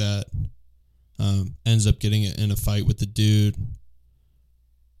something like that, ends up getting in a fight with the dude.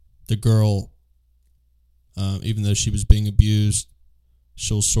 The girl, even though she was being abused,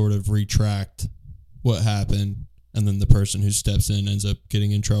 she'll sort of retract what happened, and then the person who steps in ends up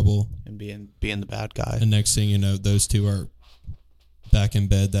getting in trouble And being the bad guy. and next thing you know, those two are back in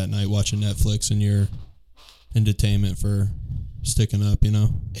bed that night watching Netflix, and you're in detainment for sticking up, you know?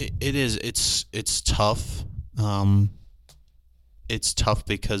 It is. It's tough. It's tough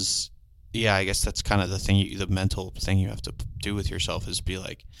because, yeah, I guess that's kind of the mental thing you have to do with yourself is be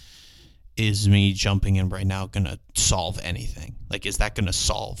like, is me jumping in right now going to solve anything? Like, is that going to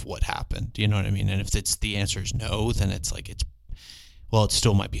solve what happened? You know what I mean? And if the answer is no, then it's like, it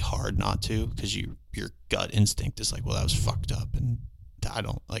still might be hard not to, because your gut instinct is like, well, that was fucked up. And I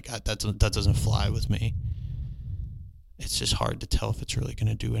don't like that doesn't fly with me. It's just hard to tell if it's really going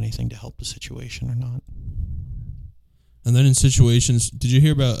to do anything to help the situation or not. And then in situations, did you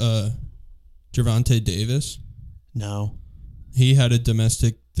hear about Gervonta Davis? No. He had a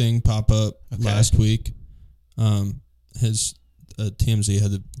domestic thing pop up last week. His TMZ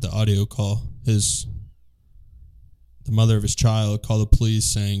had the audio call. The mother of his child called the police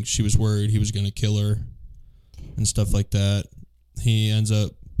saying she was worried he was going to kill her and stuff like that. He ends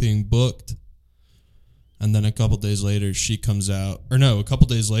up being booked. And then a couple days later, she comes out. Or no, a couple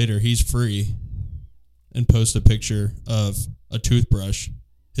days later, he's free and posts a picture of a toothbrush,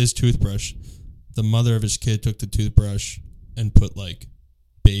 his toothbrush. The mother of his kid took the toothbrush and put, like,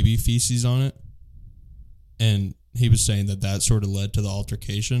 baby feces on it. And he was saying that sort of led to the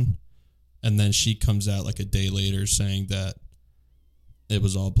altercation. And then she comes out, like, a day later saying that it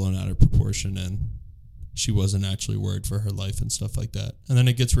was all blown out of proportion and she wasn't actually worried for her life and stuff like that. And then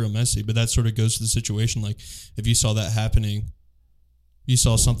it gets real messy. But that sort of goes to the situation. Like, if you saw that happening, you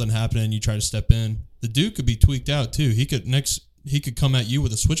saw something happening and you try to step in, the dude could be tweaked out too. He could come at you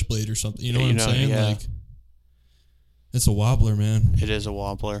with a switchblade or something. You know what I'm saying? Yeah. Like, it's a wobbler, man. It is a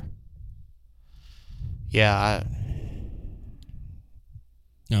wobbler. Yeah. I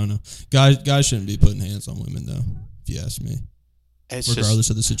don't know. Guys shouldn't be putting hands on women, though, if you ask me. Regardless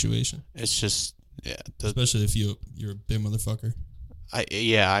of the situation. It's just, yeah. Especially if you're a big motherfucker.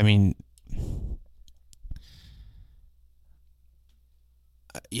 I mean,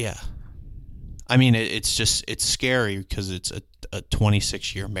 yeah. I mean, it's scary because it's a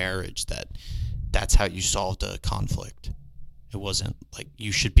 26-year marriage that's how you solved a conflict. It wasn't like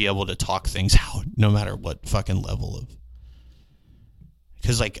you should be able to talk things out no matter what fucking level of.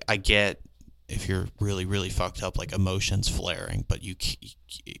 Because, like, I get if you're really, really fucked up, like emotions flaring, but you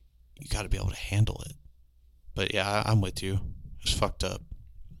got to be able to handle it. But yeah, I'm with you. It's fucked up.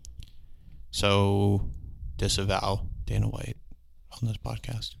 So, disavow Dana White on this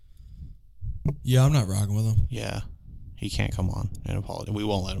podcast. Yeah, I'm not rocking with him. Yeah, he can't come on and apologize. We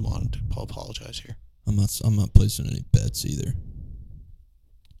won't let him on to apologize here. I'm not placing any bets either.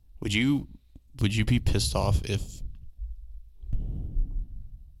 Would you be pissed off if?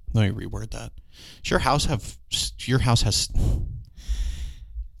 Let me reword that. Does your house has?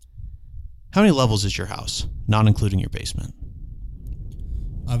 How many levels is your house, not including your basement?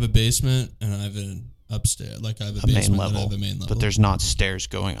 I have a basement and I have an upstairs. Like, I have a basement main level, and I have a main level. But there's not stairs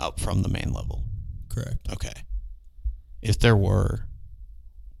going up from the main level. Correct. Okay. If there were,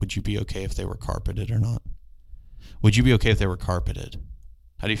 would you be okay if they were carpeted or not? Would you be okay if they were carpeted?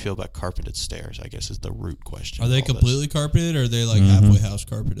 How do you feel about carpeted stairs, I guess, is the root question. Are they completely carpeted, or are they, like, halfway house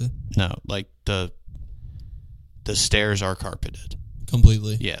carpeted? No, like the stairs are carpeted.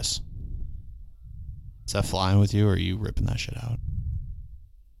 Completely? Yes. Is that flying with you, or are you ripping that shit out?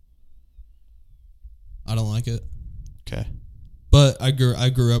 I don't like it. Okay. But I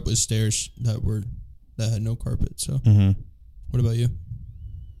grew up with stairs that had no carpet, so. Mm-hmm. What about you?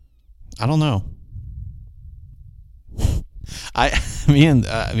 I don't know. Me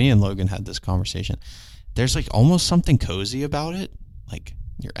and Logan had this conversation. There's, like, almost something cozy about it. Like,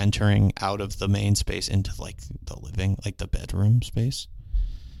 you're entering out of the main space into, like, the living, like the bedroom space.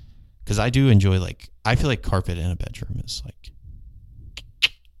 Because I do enjoy, like, I feel like carpet in a bedroom is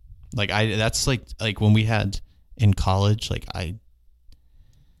that's like when we had in college, like, I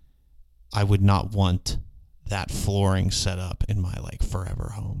would not want that flooring set up in my, like,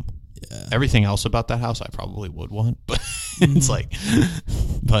 forever home. Yeah. Everything else about that house I probably would want, but It's like,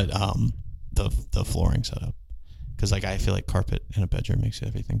 but the flooring setup, because like I feel like carpet in a bedroom makes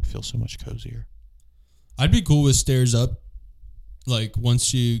everything feel so much cozier. I'd be cool with stairs up. Like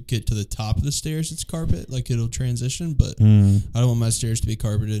once you get to the top of the stairs, it's carpet. Like it'll transition, but I don't want my stairs to be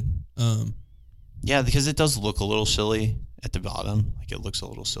carpeted. Yeah, because it does look a little silly at the bottom. Like it looks a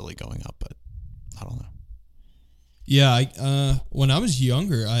little silly going up, but I don't know. Yeah, when I was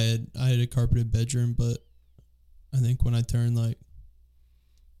younger, I had a carpeted bedroom, but I think when I turned like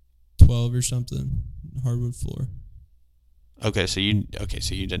 12 or something, hardwood floor. Okay, so you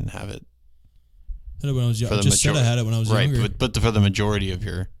didn't have it. I had it when I was young. I just said I had it when I was younger. Right, but for the majority of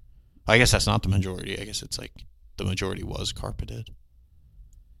your, I guess that's not the majority. I guess it's like the majority was carpeted.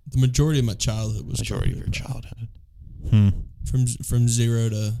 The majority of my childhood was majority carpeted. Of your childhood. From 0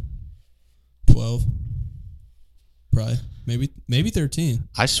 to 12. Probably. Maybe 13.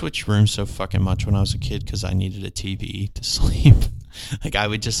 I switched rooms so fucking much when I was a kid because I needed a TV to sleep. Like I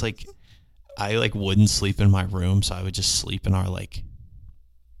would just like, I like wouldn't sleep in my room, so I would just sleep in our like,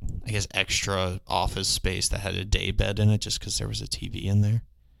 I guess extra office space that had a day bed in it just because there was a TV in there.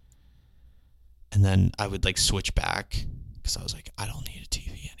 And then I would like switch back because I was like, I don't need a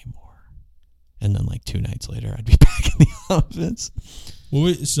TV anymore. And then like 2 nights later, I'd be back in the office.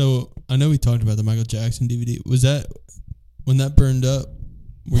 Well, so I know we talked about the Michael Jackson DVD. Was that when that burned up?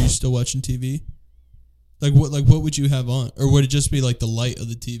 Were you still watching TV? Like what would you have on, or would it just be like the light of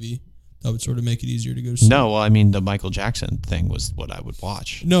the TV that would sort of make it easier to go to sleep? No, well, I mean the Michael Jackson thing was what I would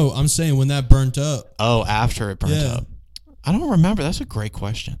watch. No, I'm saying when that burnt up. Oh, after it burnt up. I don't remember. That's a great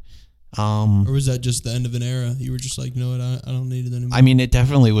question. Or was that just the end of an era? You were just like, you know what, I don't need it anymore. I mean, it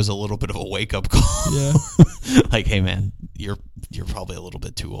definitely was a little bit of a wake up call. Yeah. Like, hey man, you're probably a little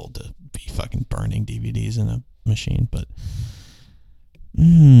bit too old to be fucking burning DVDs in a machine. But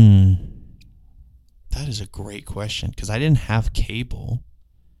that is a great question because I didn't have cable.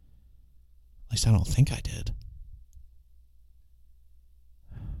 At least I don't think I did.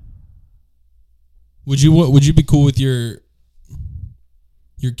 Would you be cool with your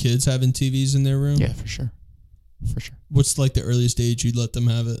kids having TVs in their room? Yeah, for sure. For sure. What's like the earliest age you'd let them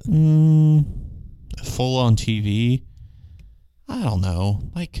have it? Full on TV? I don't know.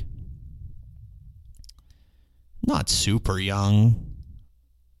 Like, not super young.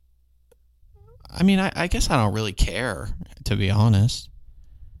 I mean, I guess I don't really care, to be honest.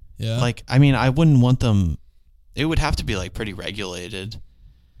 Yeah. Like, I mean, I wouldn't want them. It would have to be like pretty regulated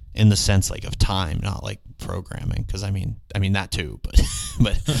in the sense like of time, not like programming. Because I mean that too, but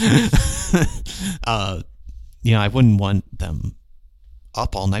you know, I wouldn't want them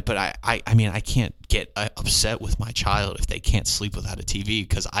up all night. But I mean, I can't get upset with my child if they can't sleep without a TV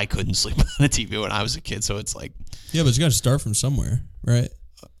because I couldn't sleep without a TV when I was a kid. So it's like, yeah, but it's got to start from somewhere, right?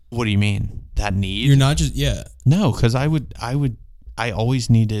 What do you mean? That need? You're not just No, because I always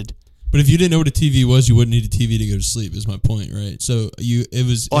needed. But if you didn't know what a TV was, you wouldn't need a TV to go to sleep. Is my point, right? So it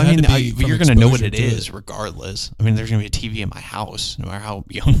was. Well, I mean, you're going to know what it is, regardless. I mean, there's going to be a TV in my house, no matter how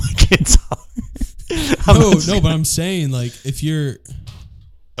young my kids are. No, but I'm saying like if you're.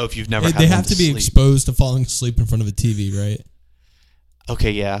 Oh, if you've never, they have to be exposed to falling asleep in front of a TV, right?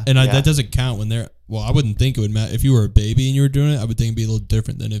 Okay, yeah, and that doesn't count when they're. Well, I wouldn't think it would matter if you were a baby and you were doing it. I would think it'd be a little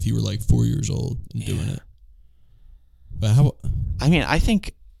different than if you were like 4 years old and doing it. But how? I mean, I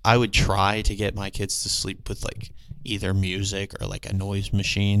think I would try to get my kids to sleep with like either music or like a noise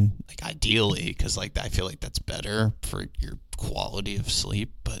machine, like ideally, because like I feel like that's better for your quality of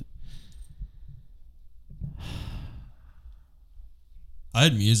sleep. But I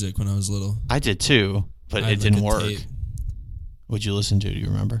had music when I was little. I did too, but it didn't work. Tape. What'd you listen to? Do you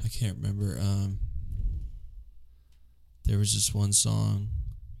remember? I can't remember. There was just one song.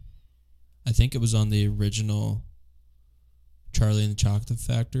 I think it was on the original Charlie and the Chocolate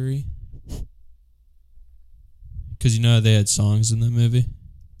Factory. Because you know how they had songs in the movie?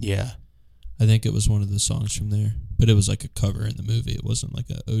 Yeah. I think it was one of the songs from there. But it was like a cover in the movie. It wasn't like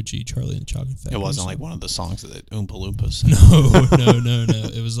a OG Charlie and the Chocolate Factory. It wasn't like one of the songs that Oompa Loompas. No.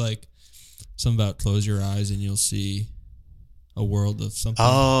 It was like something about close your eyes and you'll see a world of something.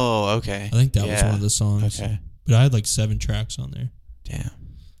 Oh, okay. I think that was one of the songs. Okay. But I had like 7 tracks on there. Damn.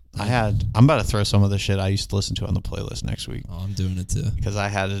 I'm about to throw some of the shit I used to listen to on the playlist next week. Oh, I'm doing it too. Because I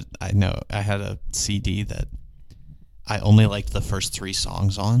had a CD that I only liked the first 3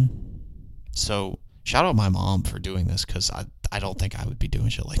 songs on. So shout out my mom for doing this because I don't think I would be doing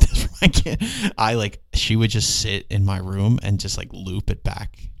shit like this for my kid. She would just sit in my room and just like loop it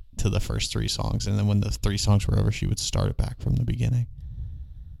back to the first 3 songs. And then when the 3 songs were over, she would start it back from the beginning.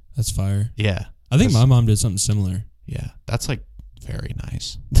 That's fire. Yeah. I think my mom did something similar. Yeah. That's like very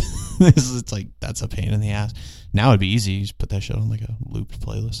nice. It's like, that's a pain in the ass. Now it'd be easy. You just put that shit on like a looped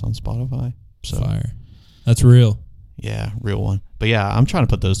playlist on Spotify. So Fire. That's real. yeah, real one. But yeah, I'm trying to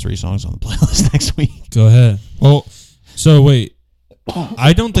put those 3 songs on the playlist next week. Go ahead. Well, so wait.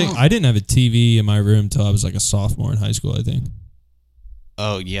 I didn't have a TV in my room until I was like a sophomore in high school, I think.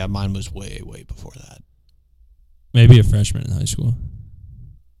 Oh yeah, mine was way, way before that. Maybe a freshman in high school.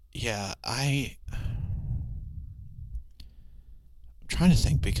 Yeah, I'm trying to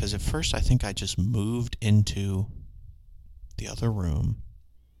think, because at first I think I just moved into the other room.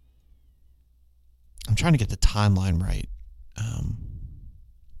 I'm trying to get the timeline right.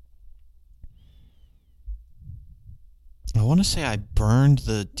 I want to say I burned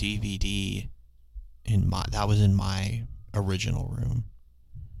the DVD that was in my original room.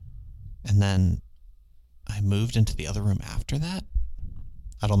 And then I moved into the other room after that.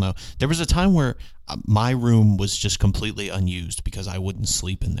 I don't know. There was a time where my room was just completely unused because I wouldn't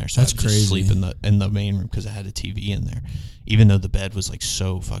sleep in there. So That's I would just sleep in the main room because I had a TV in there, even though the bed was like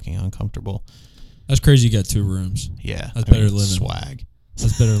so fucking uncomfortable. That's crazy. You got 2 rooms. Yeah, That's better living. Swag.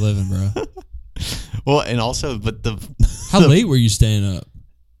 That's better living, bro. Well, and also, but How late were you staying up?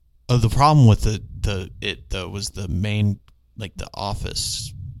 Oh, the problem with it though was the main, like the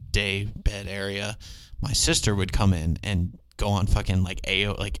office day bed area. My sister would come in and go on fucking like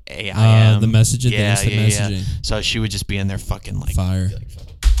AIM. The messaging. Yeah, the messaging. Yeah. So she would just be in there fucking like fire.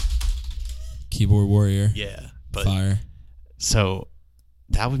 Keyboard warrior. Yeah, but fire. So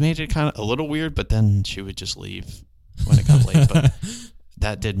that made it kind of a little weird, but then she would just leave when it got late. But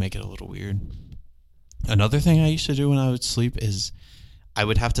that did make it a little weird. Another thing I used to do when I would sleep is I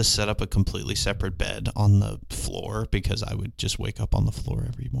would have to set up a completely separate bed on the floor because I would just wake up on the floor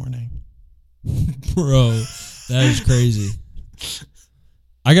every morning. Bro, that is crazy.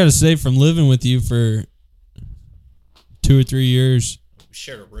 I gotta say, from living with you for 2 or 3 years, We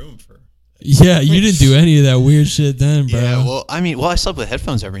shared a room for. Yeah, you didn't do any of that weird shit then, bro. Yeah, well, I slept with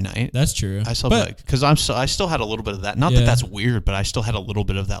headphones every night. That's true. I slept because I still had a little bit of that. Not that that's weird, but I still had a little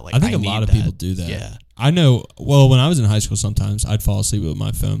bit of that. Like I think a lot of people do that. Yeah, I know. Well, when I was in high school, sometimes I'd fall asleep with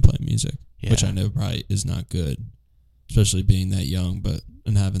my phone playing music, which I know probably is not good, especially being that young.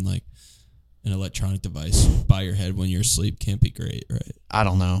 And having like an electronic device by your head when you're asleep can't be great, right? I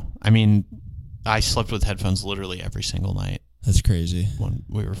don't know. I mean, I slept with headphones literally every single night. That's crazy. When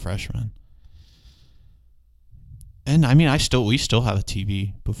we were freshmen. And I mean, we still have a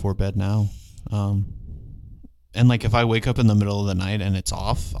TV before bed now. And like if I wake up in the middle of the night and it's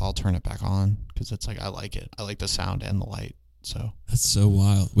off, I'll turn it back on because it's like I like it. I like the sound and the light. So that's so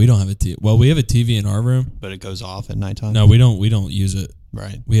wild. We don't have a TV. Well, we have a TV in our room, but it goes off at nighttime. No, we don't use it.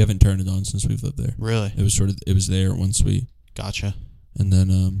 Right. We haven't turned it on since we've lived there. Really? It was there once we. Gotcha. And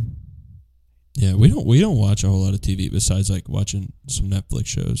then yeah, we don't watch a whole lot of TV besides like watching some Netflix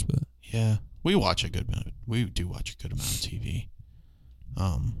shows, but yeah. We do watch a good amount of TV.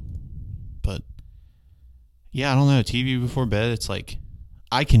 But yeah, I don't know. TV before bed, it's like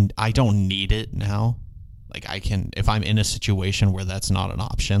I don't need it now. Like I can, if I'm in a situation where that's not an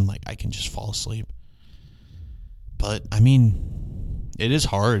option, like I can just fall asleep. But I mean, it is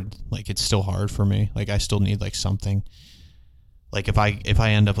hard. Like it's still hard for me. Like I still need like something. Like if I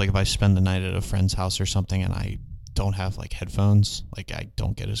end up, like if I spend the night at a friend's house or something and I don't have like headphones, like I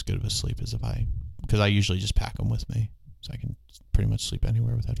don't get as good of a sleep as because I usually just pack them with me, so I can pretty much sleep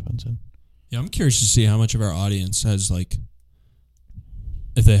anywhere with headphones in. Yeah, I'm curious to see how much of our audience has like,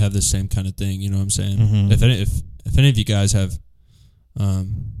 if they have the same kind of thing. You know what I'm saying? Mm-hmm. If any of you guys have,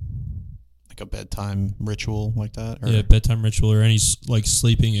 like a bedtime ritual like that, or? Yeah, bedtime ritual or any like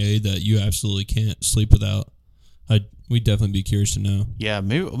sleeping aid that you absolutely can't sleep without, we'd definitely be curious to know. Yeah,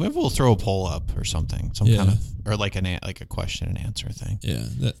 maybe we'll throw a poll up or something, kind of, or like a question and answer thing. Yeah,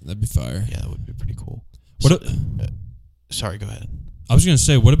 that'd be fire. Yeah, that would be pretty cool. Sorry, go ahead. I was gonna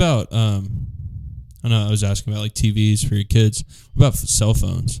say, what about I know I was asking about like TVs for your kids. What about cell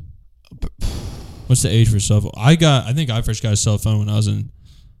phones? What's the age for cell phone? I think I first got a cell phone when I was in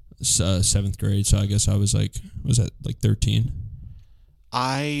 7th grade, so I guess I was like 13.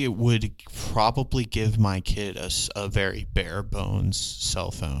 I would probably give my kid a very bare bones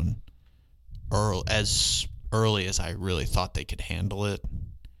cell phone as early as I really thought they could handle it.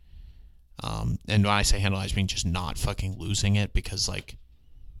 And when I say handle, I just mean just not fucking losing it, because like,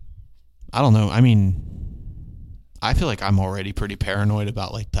 I don't know. I mean, I feel like I'm already pretty paranoid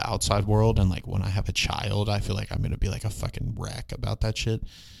about like the outside world, and like when I have a child, I feel like I'm going to be like a fucking wreck about that shit.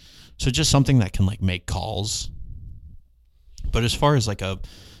 So just something that can like make calls. But as far as like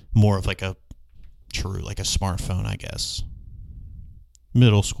more of like a smartphone, I guess.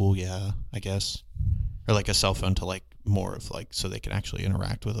 Middle school, yeah, I guess. Or like a cell phone to like more of like so they can actually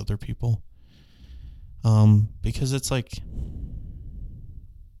interact with other people. Because it's like,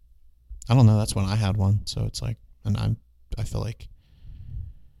 I don't know, that's when I had one. So it's like, and I feel like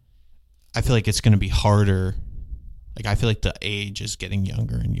it's going to be harder. Like, I feel like the age is getting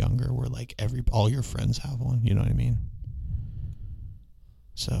younger and younger where like all your friends have one, you know what I mean?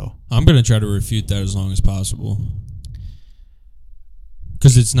 So I'm going to try to refute that as long as possible.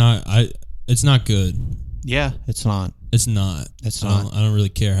 Cuz it's not good. yeah, it's not. It's not. I don't really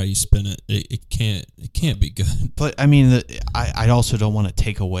care how you spin it. It can't be good. But I mean, I also don't want to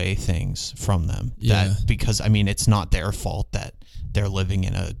take away things from them. Yeah. Because I mean, it's not their fault that they're living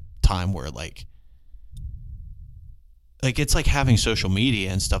in a time where like it's like having social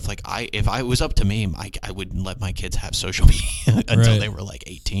media and stuff. Like if I was up to me, I wouldn't let my kids have social media until they were like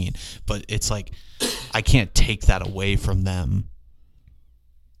 18. But it's like I can't take that away from them,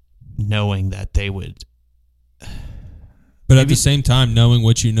 knowing that they would. But at the same time, knowing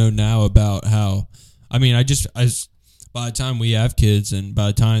what you know now about how, I mean, by the time we have kids and by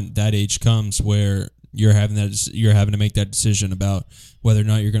the time that age comes where you're having to make that decision about whether or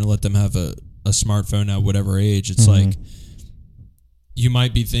not you're going to let them have a smartphone at whatever age, it's like you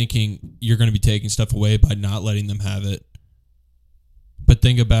might be thinking you're going to be taking stuff away by not letting them have it. But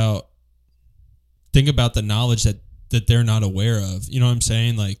think about the knowledge that they're not aware of. You know what I'm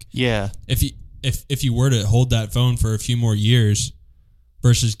saying? Like, yeah, if you were to hold that phone for a few more years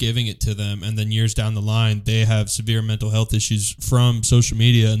versus giving it to them, and then years down the line they have severe mental health issues from social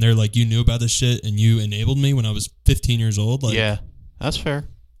media, and they're like, you knew about this shit and you enabled me when I was 15 years old. Like, yeah, that's fair.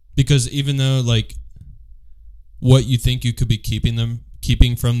 Because even though like what you think you could be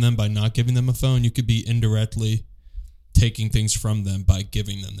keeping from them by not giving them a phone, you could be indirectly taking things from them by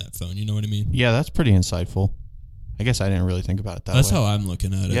giving them that phone. You know what I mean? Yeah, that's pretty insightful. I guess I didn't really think about it that way. That's how I'm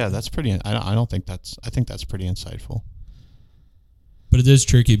looking at it. Yeah, that's pretty. I think that's pretty insightful. But it is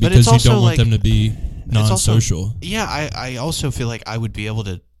tricky because you don't want them to be non-social. Yeah, I also feel like I would be able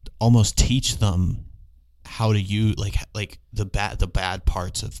to almost teach them how to use like the bad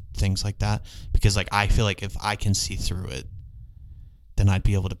parts of things like that, because like I feel like if I can see through it, then I'd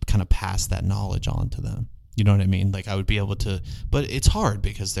be able to kind of pass that knowledge on to them. You know what I mean? Like I would be able to, but it's hard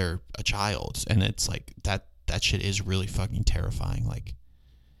because they're a child, and it's like that shit is really fucking terrifying. Like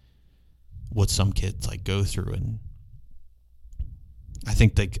what some kids like go through, and I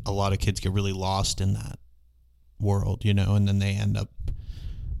think like a lot of kids get really lost in that world, you know, and then they end up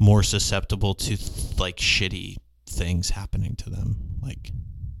more susceptible to like shitty things happening to them, like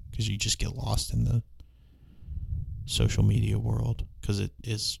because you just get lost in the social media world, because it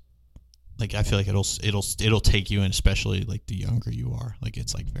is like I feel like it'll take you in, especially like the younger you are. Like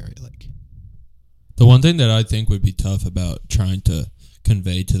it's like very like. The one thing that I think would be tough about trying to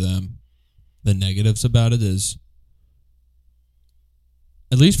convey to them the negatives about it is,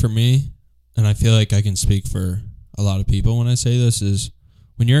 at least for me, and I feel like I can speak for a lot of people when I say this, is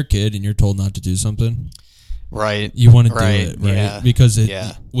when you're a kid and you're told not to do something, right? You want to do it, right? Yeah. Because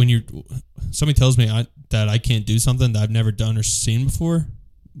when somebody tells me that I can't do something that I've never done or seen before,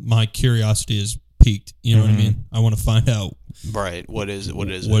 my curiosity is piqued. You know what I mean? I want to find out. Right. What is it?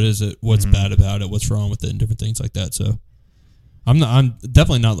 What's bad about it? What's wrong with it? And different things like that. So I'm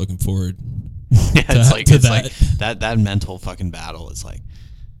definitely not looking forward. Yeah, that mental fucking battle is like,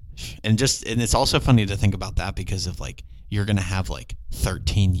 and it's also funny to think about that because of like you're gonna have like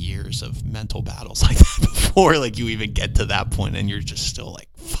 13 years of mental battles like that before like you even get to that point, and you're just still like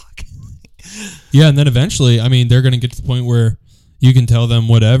fuck. Yeah, and then eventually, I mean, they're gonna get to the point where you can tell them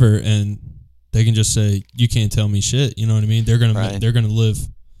whatever, and they can just say, you can't tell me shit. You know what I mean? They're going to live.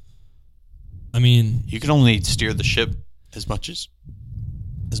 I mean, you can only steer the ship as much as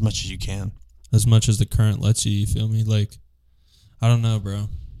you can. As much as the current lets you feel me? Like, I don't know, bro.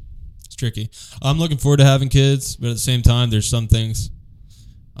 It's tricky. I'm looking forward to having kids, but at the same time, there's some things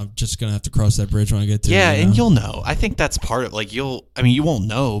I'm just going to have to cross that bridge when I get to it. Yeah, and you'll know. I think that's part of, like, you won't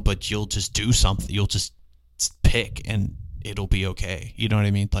know, but you'll just do something. You'll just pick, and it'll be okay. You know what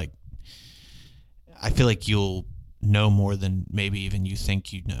I mean? Like, I feel like you'll know more than maybe even you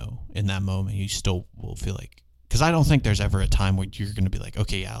think you know in that moment. You still will feel like, because I don't think there's ever a time where you're going to be like,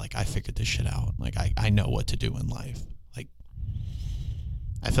 okay, yeah, like I figured this shit out. Like I know what to do in life. Like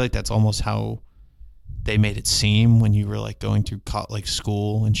I feel like that's almost how they made it seem when you were like going through like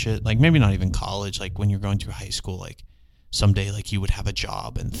school and shit. Like maybe not even college. Like when you're going through high school, like someday like you would have a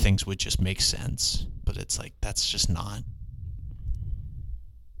job and things would just make sense. But it's like that's just not.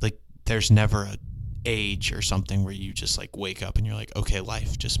 Like there's never a age or something where you just like wake up and you're like, okay,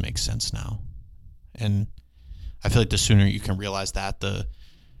 life just makes sense now. And I feel like the sooner you can realize that,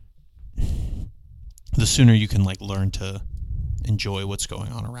 the sooner you can like learn to enjoy what's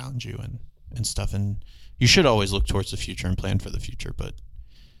going on around you and stuff. And you should always look towards the future and plan for the future, but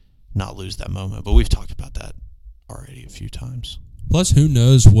not lose that moment. But we've talked about that already a few times. Plus, who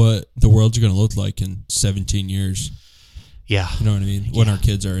knows what the world's going to look like in 17 years? Yeah. You know what I mean? When our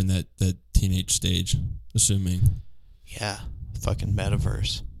kids are in that teenage stage, assuming. Yeah. Fucking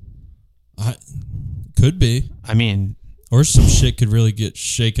metaverse. Could be. I mean... Or some shit could really get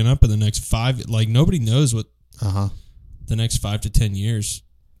shaken up in the next 5... Like, nobody knows what the next 5 to 10 years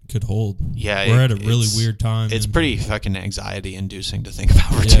could hold. Yeah. We're at a really weird time. It's pretty fucking anxiety-inducing to think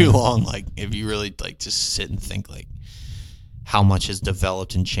about for too long. Like, if you really, like, just sit and think, like, how much has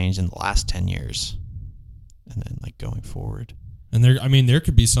developed and changed in the last 10 years. And then, like, going forward. And there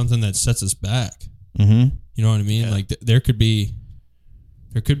could be something that sets us back. Mm-hmm. You know what I mean? Yeah. Like, there could be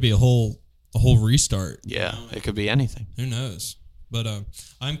a whole restart. Yeah, it could be anything. Who knows? But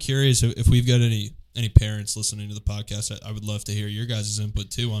I'm curious if we've got any parents listening to the podcast. I would love to hear your guys'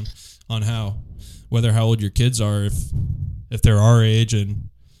 input too on how old your kids are, if they're our age and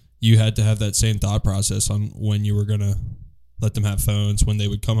you had to have that same thought process on when you were gonna let them have phones, when they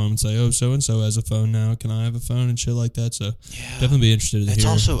would come home and say, "Oh, so and so has a phone now. Can I have a phone?" and shit like that. So definitely be interested to hear. It's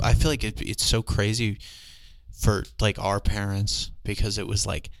also, I feel like it's so crazy for like our parents, because it was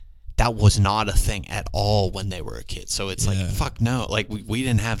like that was not a thing at all when they were a kid. So it's like, fuck no, like we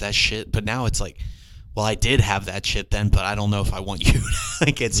didn't have that shit. But now it's like, well, I did have that shit then, but I don't know if I want you.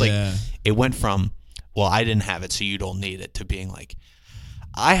 Like it's like it went from, well, I didn't have it, so you don't need it, to being like,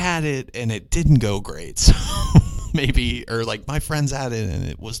 I had it and it didn't go great, so maybe, or like my friends had it and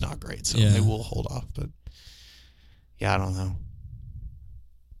it was not great, so maybe we'll hold off. But yeah, I don't know.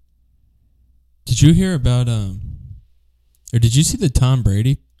 Did you hear about or did you see the Tom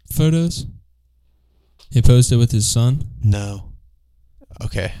Brady photos he posted with his son? No.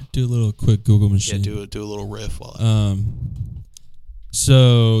 Okay. Do a little quick Google machine. Yeah, do a little riff while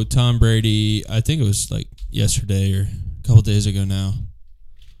so Tom Brady, I think it was like yesterday or a couple days ago now.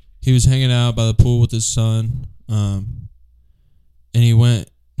 He was hanging out by the pool with his son. And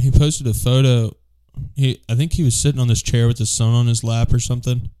he posted a photo. I think he was sitting on this chair with his son on his lap or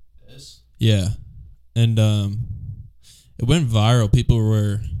something. This? Yeah. And it went viral.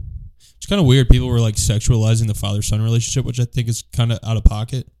 It's kind of weird. People were like sexualizing the father-son relationship, which I think is kind of out of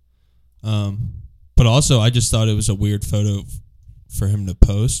pocket. But also, I just thought it was a weird photo for him to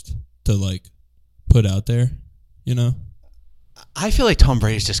post, to like put out there, you know? I feel like Tom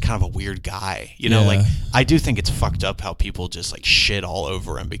Brady's just kind of a weird guy, you know. Like I do think it's fucked up how people just like shit all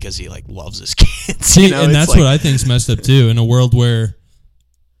over him because he like loves his kids. See, you know? And that's like, what I think's messed up too. In a world where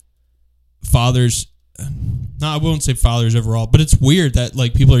fathers, no, I won't say fathers overall, but it's weird that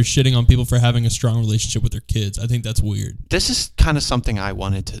like people are shitting on people for having a strong relationship with their kids. I think that's weird. This is kind of something I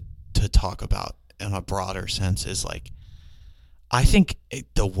wanted to talk about in a broader sense. Is like, I think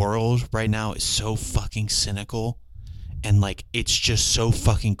the world right now is so fucking cynical. And, like, it's just so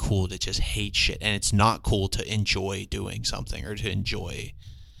fucking cool to just hate shit. And it's not cool to enjoy doing something or to enjoy,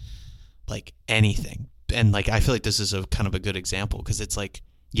 like, anything. And, like, I feel like this is a kind of a good example because it's like,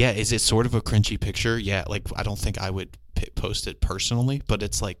 yeah, is it sort of a cringy picture? Yeah, like, I don't think I would post it personally. But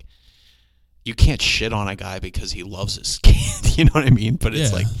it's like, you can't shit on a guy because he loves his kid. You know what I mean? But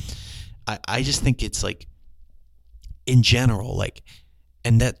it's like, I just think it's, like, in general, like...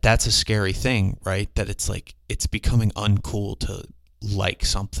 And that's a scary thing, right? That it's like, it's becoming uncool to like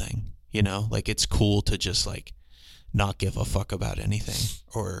something, you know? Like, it's cool to just, like, not give a fuck about anything.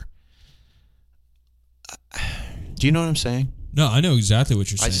 Or, do you know what I'm saying? No, I know exactly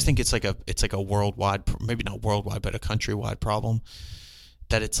what you're saying. I just think it's like a worldwide, maybe not worldwide, but a countrywide problem.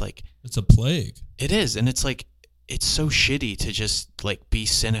 That it's like... It's a plague. It is, and it's like... It's so shitty to just, like, be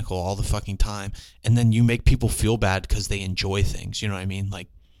cynical all the fucking time. And then you make people feel bad because they enjoy things. You know what I mean? Like,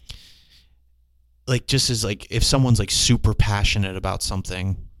 just as, like, if someone's, like, super passionate about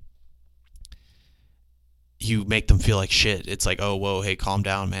something, you make them feel like shit. It's like, oh, whoa, hey, calm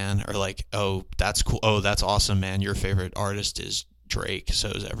down, man. Or, like, oh, that's cool. Oh, that's awesome, man. Your favorite artist is Drake. So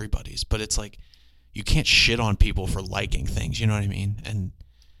is everybody's. But it's like, you can't shit on people for liking things. You know what I mean? And...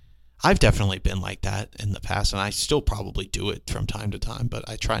 I've definitely been like that in the past, and I still probably do it from time to time, but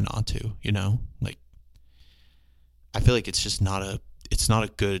I try not to, you know? Like, I feel like it's just not a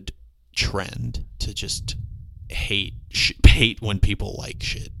good trend to just hate when people like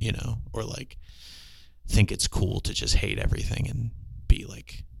shit, you know? Or, like, think it's cool to just hate everything and be,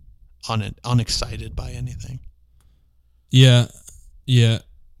 like, unexcited by anything. Yeah.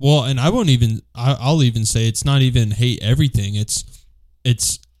 Well, and I'll even say it's not even hate everything.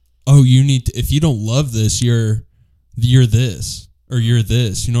 It's oh, you need to, if you don't love this, you're this, or you're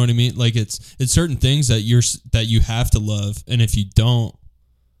this. You know what I mean? Like it's certain things that you have to love, and if you don't,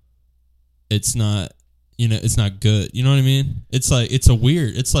 it's not, it's not good. You know what I mean? It's like it's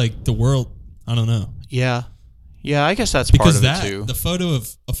like the world. I don't know. Yeah, I guess that's because part of it too. The photo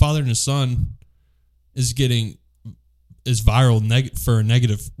of a father and a son is viral for a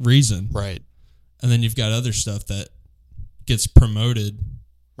negative reason, right? And then you've got other stuff that gets promoted,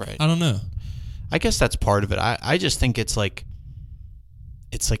 right? I don't know. I guess that's part of it. I just think it's like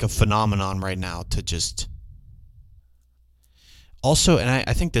a phenomenon right now to just also, and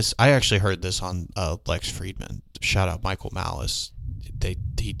I think this, I actually heard this on Lex Friedman. Shout out Michael Malice.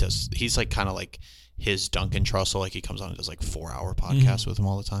 He's like kind of like his Duncan Trussell. Like he comes on and does like 4-hour podcasts with him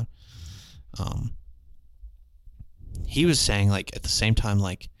all the time. He was saying like at the same time,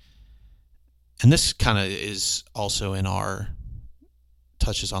 like, and this kind of is also in our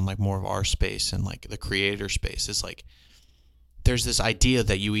touches on like more of our space and like the creator space, is like there's this idea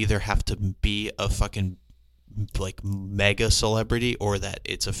that you either have to be a fucking like mega celebrity or that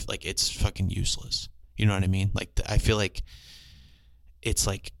it's fucking useless. You know what I mean? Like I feel like it's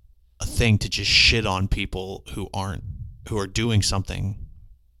like a thing to just shit on people who are doing something,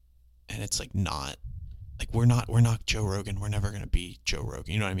 and it's like not like we're not Joe Rogan. We're never gonna be Joe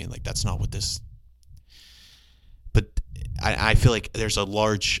Rogan. You know what I mean? Like that's not what this. But I feel like there's a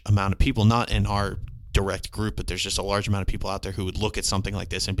large amount of people, not in our direct group, but there's just a large amount of people out there who would look at something like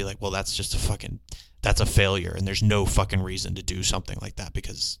this and be like, well, that's just that's a failure, and there's no fucking reason to do something like that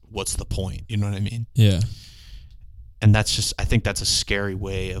because what's the point? You know what I mean? Yeah. And I think that's a scary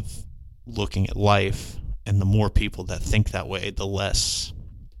way of looking at life, and the more people that think that way, the less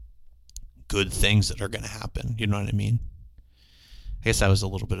good things that are going to happen. You know what I mean? I guess that was a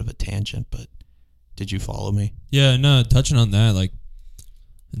little bit of a tangent, but did you follow me? Yeah, no, touching on that, like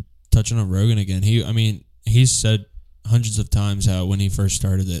touching on Rogan again, he's said hundreds of times how when he first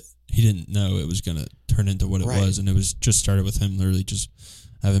started it, he didn't know it was going to turn into what it was, and it was just started with him literally just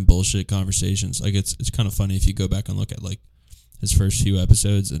having bullshit conversations. Like it's kind of funny if you go back and look at like his first few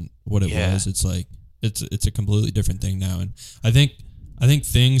episodes and what it was. It's like it's a completely different thing now, and I think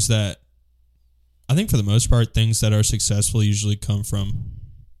for the most part, things that are successful usually come from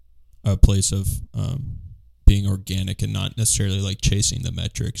a place of being organic and not necessarily like chasing the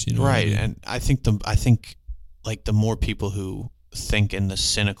metrics, you know? Right. What I mean? And I think like the more people who think in the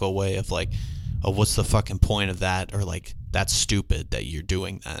cynical way of like, oh, what's the fucking point of that? Or like, that's stupid that you're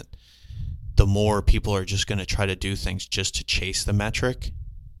doing that. The more people are just going to try to do things just to chase the metric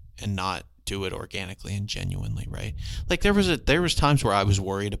and not do it organically and genuinely, right? Like there was times where I was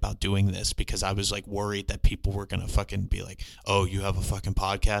worried about doing this because I was like worried that people were going to fucking be like, oh, you have a fucking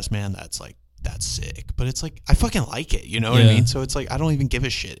podcast, man? That's sick. But it's like, I fucking like it. You know what I mean? So it's like, I don't even give a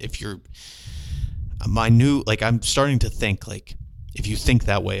shit if you're I'm starting to think like, if you think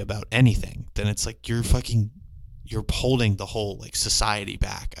that way about anything, then it's like you're holding the whole like society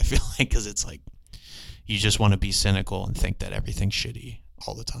back. I feel like, because it's like you just want to be cynical and think that everything's shitty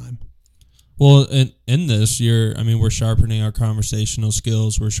all the time. Well, in this, we're sharpening our conversational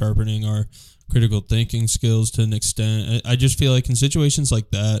skills. We're sharpening our critical thinking skills to an extent. I just feel like in situations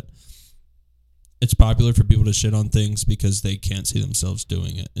like that, it's popular for people to shit on things because they can't see themselves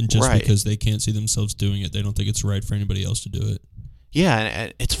doing it. And just because they can't see themselves doing it, they don't think it's right for anybody else to do it. Yeah,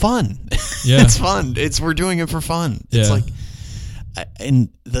 and it's fun. Yeah. It's fun. We're doing it for fun. It's like, and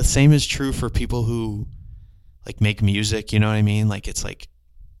the same is true for people who like make music, you know what I mean? Like it's like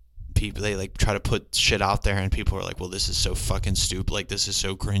people, they like try to put shit out there and people are like, well, this is so fucking stupid. Like this is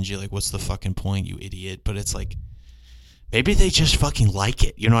so cringy. Like what's the fucking point, you idiot? But it's like, maybe they just fucking like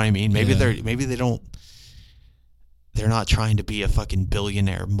it. You know what I mean? Maybe they're not trying to be a fucking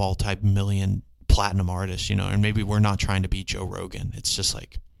billionaire, multi-million platinum artist, you know, and maybe we're not trying to be Joe Rogan. It's just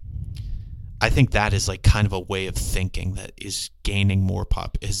like, I think that is like kind of a way of thinking that is gaining more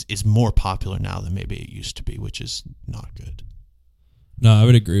is more popular now than maybe it used to be, which is not good. No, I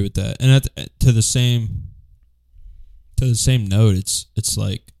would agree with that. And to the same note, it's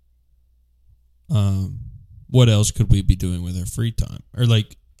like, what else could we be doing with our free time? Or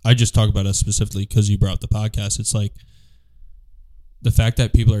like, I just talk about us specifically because you brought up the podcast. It's like the fact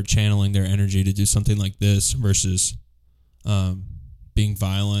that people are channeling their energy to do something like this versus being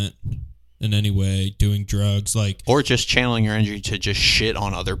violent in any way, doing drugs, like, or just channeling your energy to just shit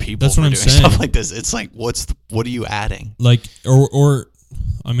on other people. That's what I'm doing saying. Stuff like this. It's like, what are you adding? Like, or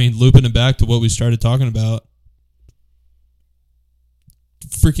I mean, looping it back to what we started talking about,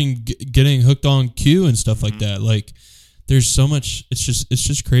 freaking getting hooked on Q and stuff like that. Like, there's so much. It's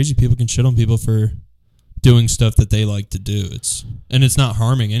just crazy. People can shit on people for doing stuff that they like to do. It's not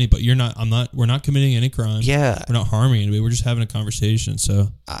harming anybody. We're not committing any crime. Yeah. We're not harming anybody. We're just having a conversation. So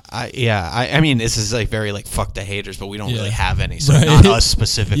I mean, this is like very like fuck the haters, but we don't really have any. So right. not us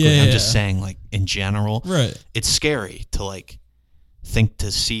specifically. Yeah, I'm just saying like in general. Right. It's scary to like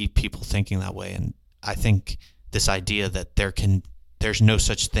to see people thinking that way. And I think this idea that there's no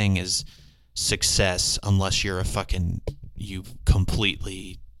such thing as success unless you're you've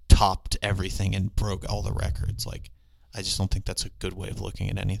completely topped everything and broke all the records. Like, I just don't think that's a good way of looking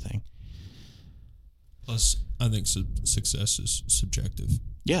at anything. Plus, I think success is subjective.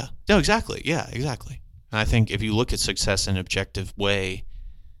 Yeah. No, exactly. Yeah, exactly. And I think if you look at success in an objective way,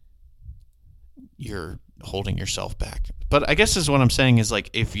 you're holding yourself back. But I guess is what I'm saying is like,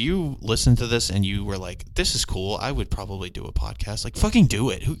 if you listen to this and you were like, this is cool, I would probably do a podcast. Like, fucking do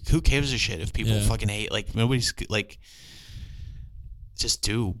it. Who gives a shit if people fucking hate? Like, nobody's like, just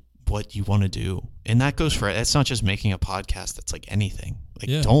do what you want to do. And that goes for, it's not just making a podcast. That's like anything.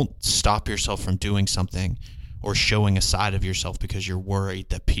 Like, don't stop yourself from doing something or showing a side of yourself because you're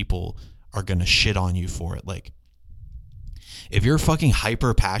worried that people are going to shit on you for it. Like, if you're fucking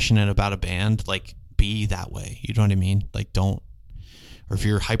hyper passionate about a band, like, be that way. You know what I mean? Like, don't, or if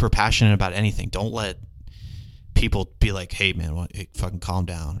you're hyper passionate about anything, don't let people be like, hey man, fucking calm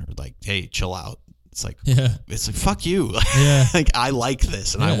down, or like, hey, chill out. It's like, fuck you. Yeah. Like, I like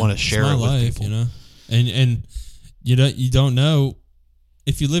this and I want to share it with life, people. You know? And you don't know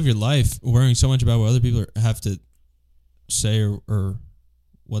if you live your life worrying so much about what other people have to say or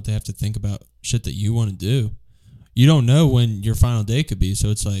what they have to think about shit that you want to do. You don't know when your final day could be. So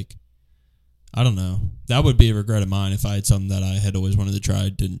it's like, I don't know. That would be a regret of mine if I had something that I had always wanted to try,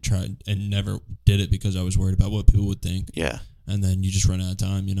 didn't try, and never did it because I was worried about what people would think. Yeah. And then you just run out of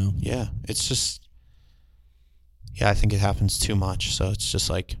time, you know? Yeah. It's just, I think it happens too much. So it's just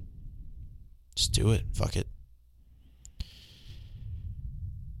like, just do it. Fuck it.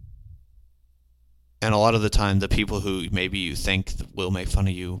 And a lot of the time, the people who maybe you think will make fun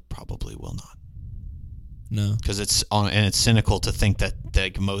of you probably will not. No, because it's cynical to think that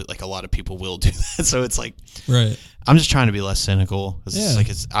like a lot of people will do that. So it's like, right. I'm just trying to be less cynical. Yeah.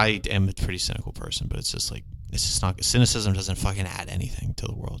 I am a pretty cynical person, but it's just like, it's just not, cynicism doesn't fucking add anything to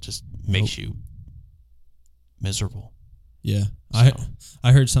the world. It just makes you miserable. Yeah. So.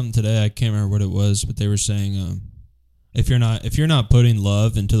 I heard something today. I can't remember what it was, but they were saying, if you're not putting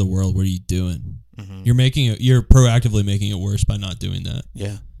love into the world, what are you doing? Mm-hmm. You're proactively making it worse by not doing that.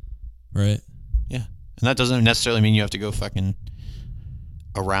 Yeah. Right. Yeah. And that doesn't necessarily mean you have to go fucking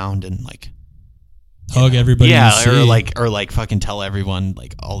around and like hug everybody. Yeah, or like fucking tell everyone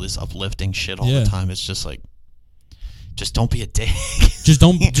like all this uplifting shit all the time. It's just like, just don't be a dick. just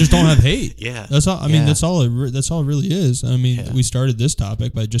don't have hate. Yeah, that's all. I mean, that's all it really is. I mean, we started this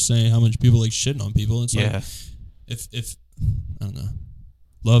topic by just saying how much people like shitting on people. It's like, if I don't know,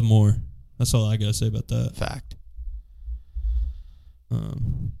 love more. That's all I gotta say about that. Fact.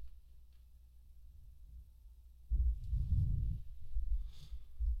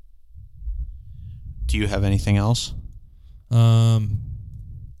 Do you have anything else?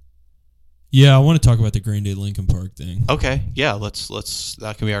 Yeah, I want to talk about the Green Day Linkin Park thing. Okay, yeah, let's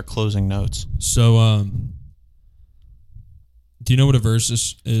that can be our closing notes. So, do you know what a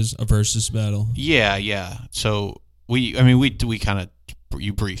versus is? A versus battle? Yeah. So we kind of,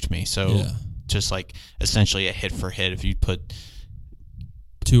 you briefed me. So just like essentially a hit for hit. If you put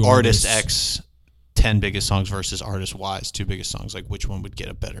two artist X 10 biggest songs versus artist Y's 2 biggest songs, like which one would get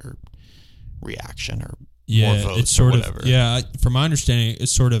a better reaction or more votes, it's sort or whatever. From my understanding,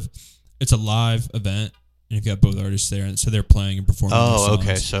 it's a live event, and you've got both artists there, and so they're playing and performing. Oh,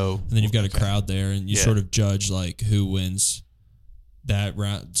 okay. So and then you've got a crowd there, and you sort of judge like who wins that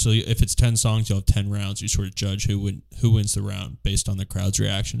round. So if it's 10 songs, you'll have 10 rounds. You sort of judge who wins the round based on the crowd's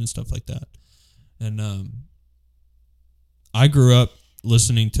reaction and stuff like that. And I grew up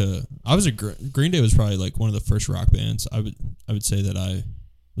listening to. Green Day was probably like one of the first rock bands I would say that I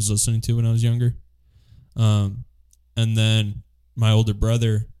was listening to when I was younger. And then my older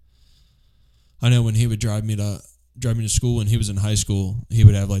brother, I know when he would drive me to school when he was in high school, he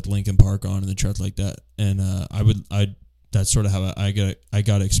would have like Linkin Park on in the truck like that. And that's sort of how I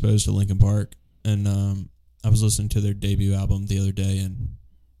got exposed to Linkin Park. And I was listening to their debut album the other day, and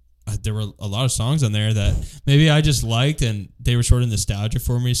there were a lot of songs on there that maybe I just liked, and they were sort of nostalgia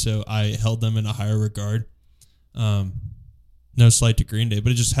for me, so I held them in a higher regard. No slight to Green Day,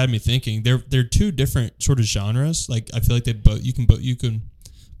 but it just had me thinking. They're two different sort of genres. Like I feel like you can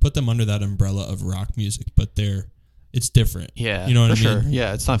put them under that umbrella of rock music, but it's different. Yeah, you know what I mean? Sure.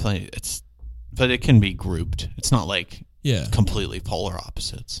 Yeah, it's not funny. But it can be grouped. It's not like Yeah. completely polar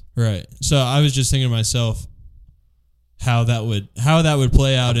opposites. Right. So I was just thinking to myself how that would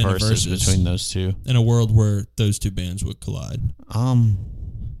play out in a versus between those two. in a world where those two bands would collide.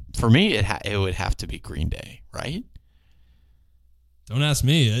 For me, it would have to be Green Day, right? Don't ask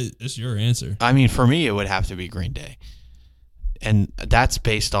me. It's your answer. I mean, for me, it would have to be Green Day. And that's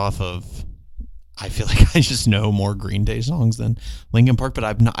based off of, I feel like I just know more Green Day songs than Linkin Park, but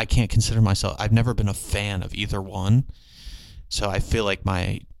I can't consider myself, I've never been a fan of either one. So I feel like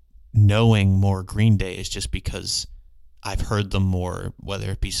my knowing more Green Day is just because I've heard them more,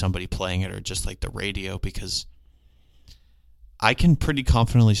 whether it be somebody playing it or just like the radio, because I can pretty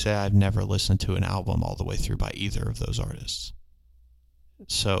confidently say I've never listened to an album all the way through by either of those artists.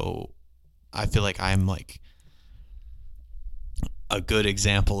 So I feel like I'm like a good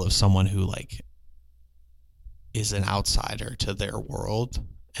example of someone who like is an outsider to their world,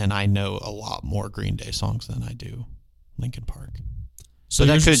 and I know a lot more Green Day songs than I do Linkin Park. So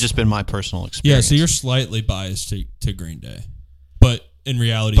that could have just been my personal experience. Yeah, so you're slightly biased to Green Day, but in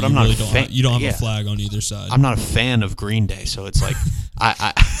reality, you really don't have a flag on either side. I'm not a fan of Green Day, so it's like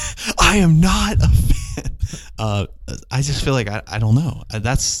I am not a fan. I just feel like I don't know.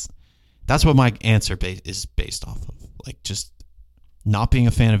 That's what my answer is based off of. Like just not being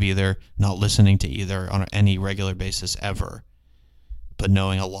a fan of either, not listening to either on any regular basis ever, but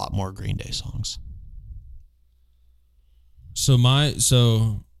knowing a lot more Green Day songs. So my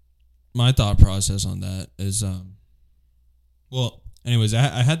thought process on that is, well, anyways,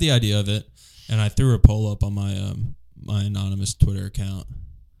 I had the idea of it, and I threw a poll up on my my anonymous Twitter account,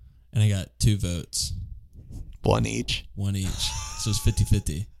 and I got 2 votes. One each. So it's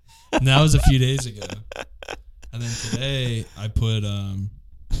 50-50. And that was a few days ago. And then today I put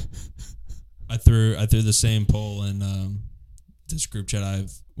I threw the same poll in this group chat I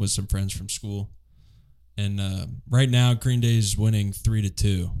have with some friends from school. And right now Green Day is winning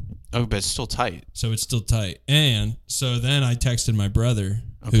 3-2. Oh, but it's still tight. So it's still tight. And so then I texted my brother,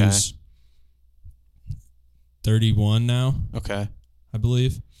 who's 31 now. Okay. I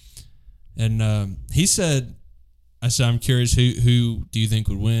believe. And he said, I said, I'm curious, who do you think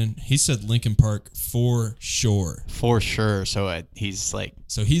would win? He said Linkin Park for sure. For sure. So he's like...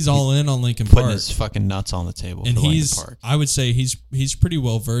 So he's all in on Linkin putting Park. his fucking nuts on the table and for Linkin Park. I would say he's pretty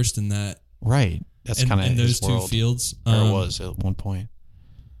well versed in that. Right. That's kind of in those his world, 2 fields. Or it was at one point.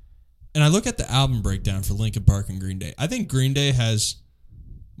 And I look at the album breakdown for Linkin Park and Green Day. I think Green Day has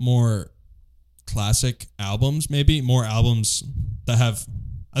more classic albums, maybe more albums that have...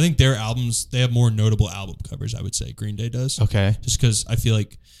 I think their albums, they have more notable album covers, I would say. Green Day does. Okay. Just because I feel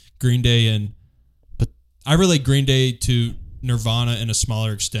like Green Day but I relate Green Day to Nirvana in a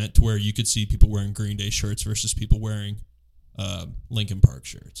smaller extent to where you could see people wearing Green Day shirts versus people wearing Linkin Park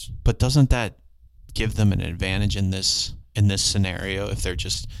shirts. But doesn't that give them an advantage in this scenario if they're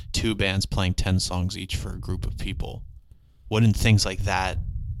just 2 bands playing 10 songs each for a group of people? Wouldn't things like that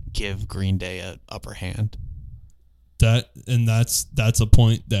give Green Day an upper hand? That's a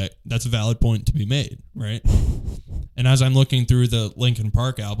valid point to be made, right? And as I'm looking through the Linkin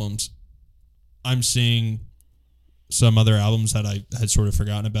Park albums, I'm seeing some other albums that I had sort of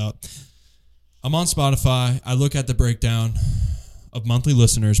forgotten about. I'm on Spotify. I look at the breakdown of monthly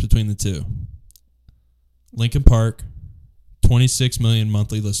listeners between the two. Linkin Park, 26 million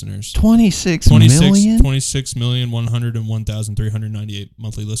monthly listeners. 26 million? 26,101,398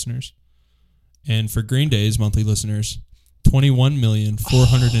 monthly listeners. And for Green Day's monthly listeners,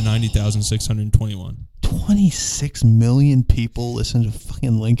 21,490,621. 26 million people listen to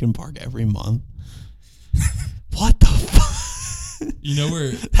fucking Linkin Park every month. What the fuck? You know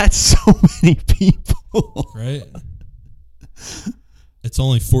where... That's so many people. Right? It's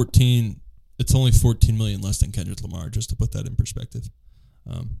only 14 million less than Kendrick Lamar, just to put that in perspective.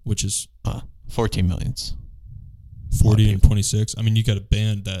 Which is... 14 millions. 40 and 26. I mean, you got a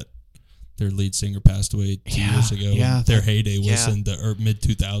band that their lead singer passed away 2 years ago. Yeah, their heyday was in the mid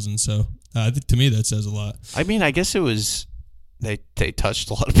 2000s. So to me, that says a lot. I mean, I guess it was they touched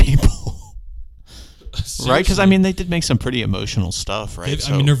a lot of people, right? Because I mean, they did make some pretty emotional stuff, right?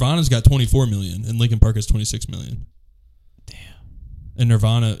 I mean, Nirvana's got 24 million, and Linkin Park has 26 million. Damn. And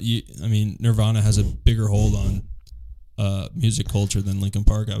Nirvana has a bigger hold on music culture than Linkin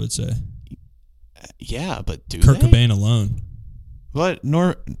Park, I would say. Yeah, but Kurt Cobain alone. What?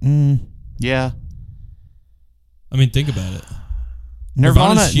 Yeah. I mean, think about it.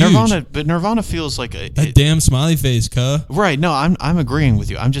 Nirvana feels like that damn smiley face, cuh. Right. No, I'm agreeing with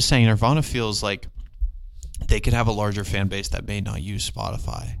you. I'm just saying Nirvana feels like they could have a larger fan base that may not use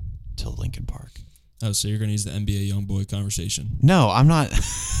Spotify to Linkin Park. Oh, so you're gonna use the NBA YoungBoy conversation? No, I'm not.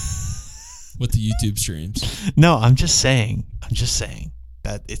 with the YouTube streams. No, I'm just saying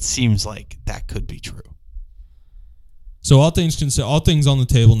that it seems like that could be true. So all things on the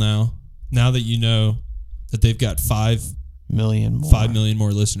table now. Now that you know that they've got 5 million more. 5 million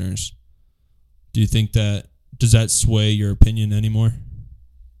more listeners, do you think does that sway your opinion anymore?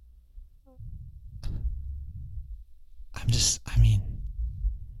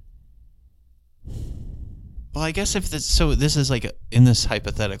 Well, I guess this is like in this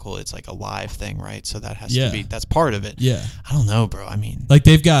hypothetical, it's like a live thing, right? So that has to be, that's part of it. Yeah. I don't know, bro. I mean, like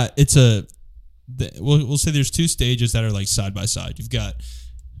they've got, we'll say there's 2 stages that are like side by side.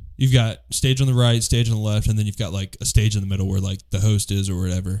 You've got stage on the right, stage on the left, and then you've got like a stage in the middle where like the host is or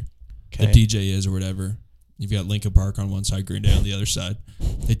whatever, the DJ is or whatever. You've got Linkin Park on one side, Green Day on the other side.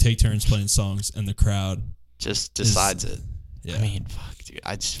 They take turns playing songs, and the crowd just decides it. Yeah. I mean, fuck, dude.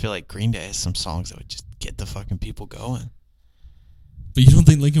 I just feel like Green Day has some songs that would just get the fucking people going. But you don't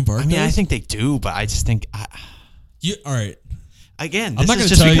think Linkin Park does? I think they do, but I just think... all right. Again, this is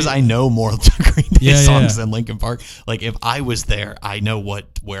just because I know more Green Day songs than Linkin Park. Like, if I was there, I know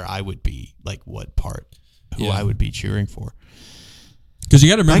where I would be, like what part, who I would be cheering for. Because you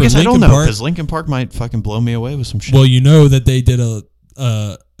got to remember, I guess Linkin I don't know, because Linkin Park might fucking blow me away with some shit. Well, you know that they did a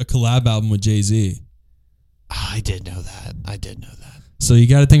collab album with Jay-Z. I did know that. So you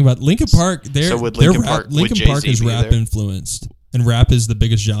got to think about Linkin Park. Linkin Park is rap there? Influenced, and rap is the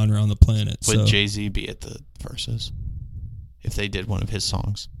biggest genre on the planet. Would Jay-Z be at the verses if they did one of his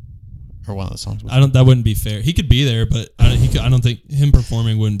songs or one of the songs? That wouldn't be fair. He could be there, but I don't think him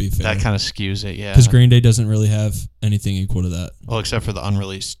performing wouldn't be fair. That kind of skews it, yeah. Because Green Day doesn't really have anything equal to that. Well, except for the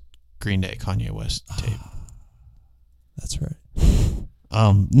unreleased Green Day Kanye West tape. That's right.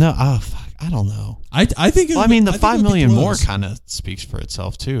 No, fuck, I don't know. I think. Well, I mean, the 5 million more kind of speaks for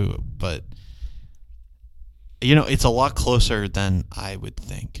itself too, but it's a lot closer than I would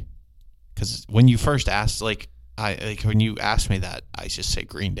think. Because when you first asked, when you asked me that, I just say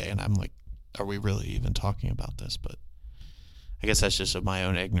Green Day, and I'm like, are we really even talking about this? But I guess that's just of my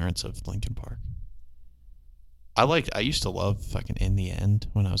own ignorance of Linkin Park. I used to love fucking In the End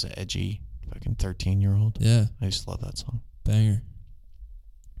when I was an edgy fucking 13-year-old. Yeah, I used to love that song. Banger.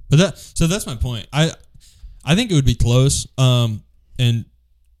 But that's my point. I think it would be close. And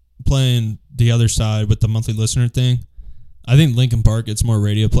playing the other side with the monthly listener thing, I think Linkin Park gets more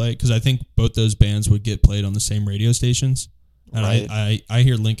radio play because I think both those bands would get played on the same radio stations. And right. I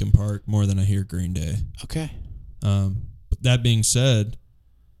hear Linkin Park more than I hear Green Day. Okay. But that being said,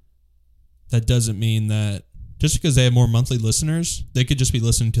 that doesn't mean that just because they have more monthly listeners, they could just be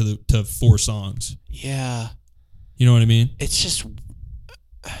listening to 4 songs. Yeah. You know what I mean? It's just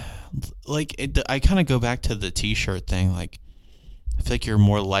like I kind of go back to the T-shirt thing. Like, I feel like you're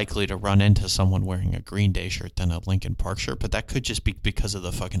more likely to run into someone wearing a Green Day shirt than a Linkin Park shirt, but that could just be because of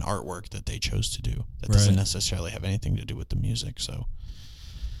the fucking artwork that they chose to do. That doesn't necessarily have anything to do with the music. So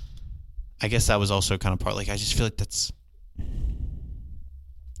I guess that was also kind of part. Like, I just feel like that's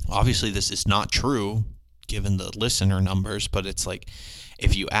obviously this is not true given the listener numbers, but it's like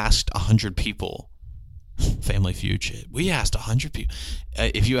if you asked 100 people. Family Feud shit. We asked 100 people.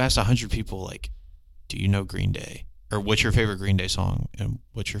 If you asked 100 people, like, do you know Green Day? Or what's your favorite Green Day song? And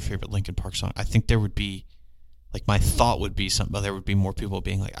what's your favorite Linkin Park song? I think there would be, like, my thought would be there would be more people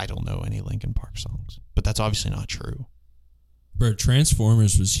being like, I don't know any Linkin Park songs. But that's obviously not true. Bro,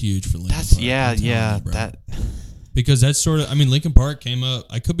 Transformers was huge for Linkin Park. That. Because that's sort of, Linkin Park came up,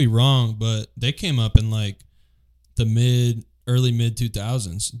 I could be wrong, but they came up in, like, the early mid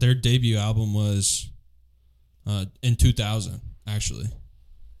 2000s. Their debut album was... in 2000, actually.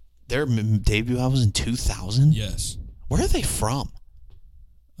 Their debut album was in 2000? Yes. Where are they from?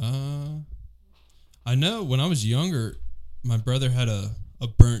 I know when I was younger, my brother had a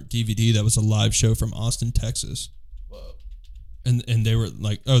burnt DVD that was a live show from Austin, Texas. Whoa. And they were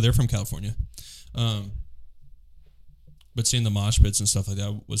like, they're from California. But seeing the mosh pits and stuff like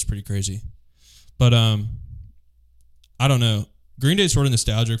that was pretty crazy. But I don't know. Green Day is sort of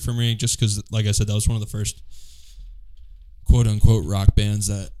nostalgic for me just because, like I said, that was one of the first quote-unquote rock bands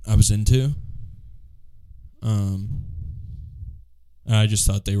that I was into. And I just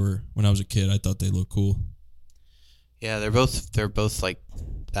thought they were, when I was a kid, I thought they looked cool. Yeah, they're both like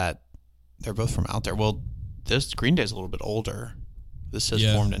that. They're both from out there. Well, this Green Day's a little bit older. This says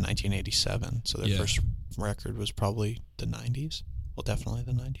formed in 1987, so their first record was probably the 90s. Well, definitely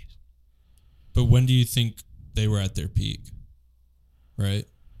the 90s. But when do you think they were at their peak? Right?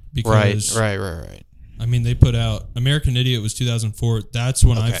 Because Right. I mean, they put out American Idiot was 2004. That's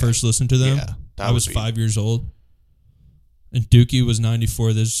when I first listened to them. Yeah, I was 5 years old. And Dookie was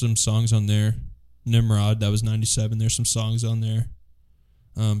 94. There's some songs on there. Nimrod, that was 97. There's some songs on there.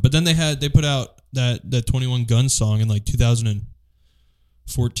 But then they put out that 21 Guns song in like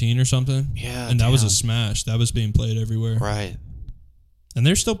 2014 or something. Yeah, and that was a smash. That was being played everywhere. Right. And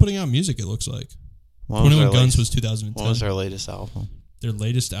they're still putting out music. It looks like 21 Guns was 2010. What was their latest album? Their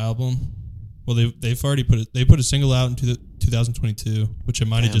latest album. Well, they've already put it. They put a single out in 2022, which it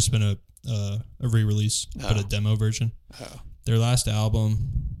might have just been a re-release, but a demo version. Oh. Their last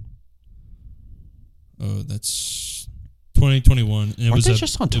album. Oh, that's 2021. And it was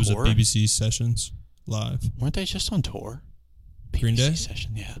just on tour? It was a BBC Sessions live. Weren't they just on tour? Green Day?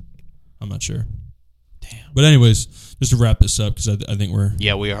 Session, yeah. I'm not sure. Damn. But anyways, just to wrap this up, because I think we're...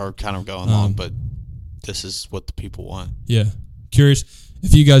 Yeah, we are kind of going long, but this is what the people want. Yeah. Curious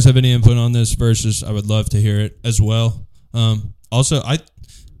if you guys have any input on this versus, I would love to hear it as well. Also, I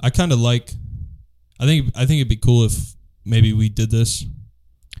kind of like... I think it'd be cool if maybe we did this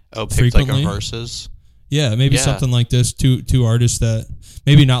picked frequently. Like a versus? Yeah, maybe something like this. Two artists that...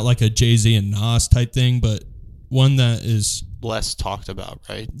 Maybe not like a Jay-Z and Nas type thing, but one that is... less talked about,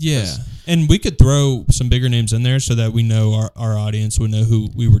 right? Yeah. And we could throw some bigger names in there so that we know our audience would know who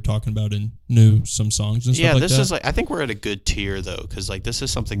we were talking about and knew some songs and stuff like that. Yeah, this is like, I think we're at a good tier though, because like this is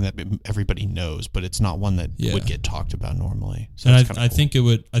something that everybody knows, but it's not one that would get talked about normally. So and I think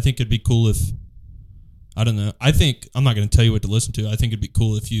it'd be cool if, I don't know. I think, I'm not going to tell you what to listen to. I think it'd be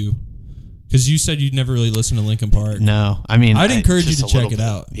cool if you, because you said you'd never really listened to Linkin Park. No, I mean, I'd encourage you to check it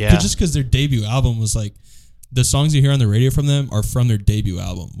out. Yeah. Just because their debut album was like, the songs you hear on the radio from them are from their debut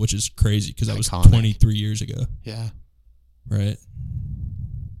album, which is crazy because that was 23 years ago. Yeah. Right?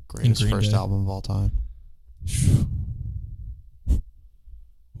 Greatest first album of all time.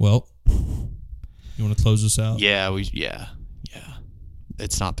 Well, you want to close this out? Yeah.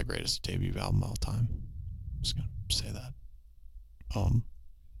 It's not the greatest debut album of all time. I'm just going to say that. College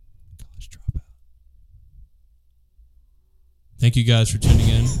Dropout. Thank you guys for tuning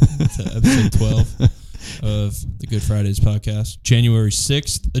in to episode 12. Of the Good Fridays podcast, January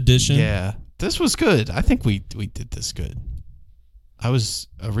 6th edition. Yeah, this was good. I think we did this good. I was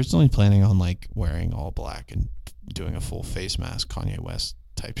originally planning on like wearing all black and doing a full face mask, Kanye West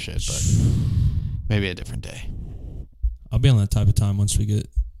type shit, but maybe a different day. I'll be on that type of time once we get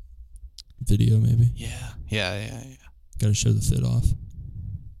video, maybe. Yeah. Got to show the fit off.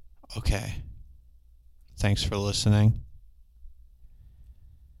 Okay. Thanks for listening.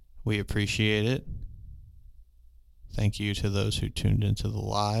 We appreciate it. Thank you to those who tuned into the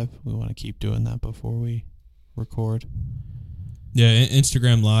live. We want to keep doing that before we record. Yeah,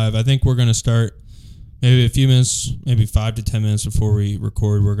 Instagram Live. I think we're going to start maybe a few minutes, maybe 5 to 10 minutes before we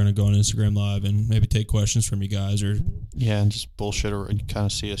record. We're going to go on Instagram Live and maybe take questions from you guys. And just bullshit. You kind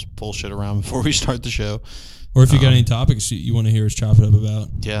of see us bullshit around before we start the show. Or if you got any topics you want to hear us chop it up about.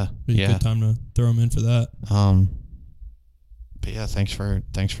 Yeah. Be a good time to throw them in for that. But yeah, thanks for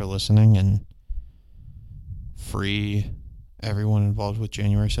listening, and free everyone involved with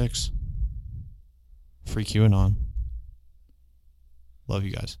January 6th. Free QAnon. Love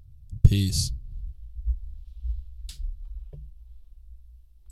you guys. Peace.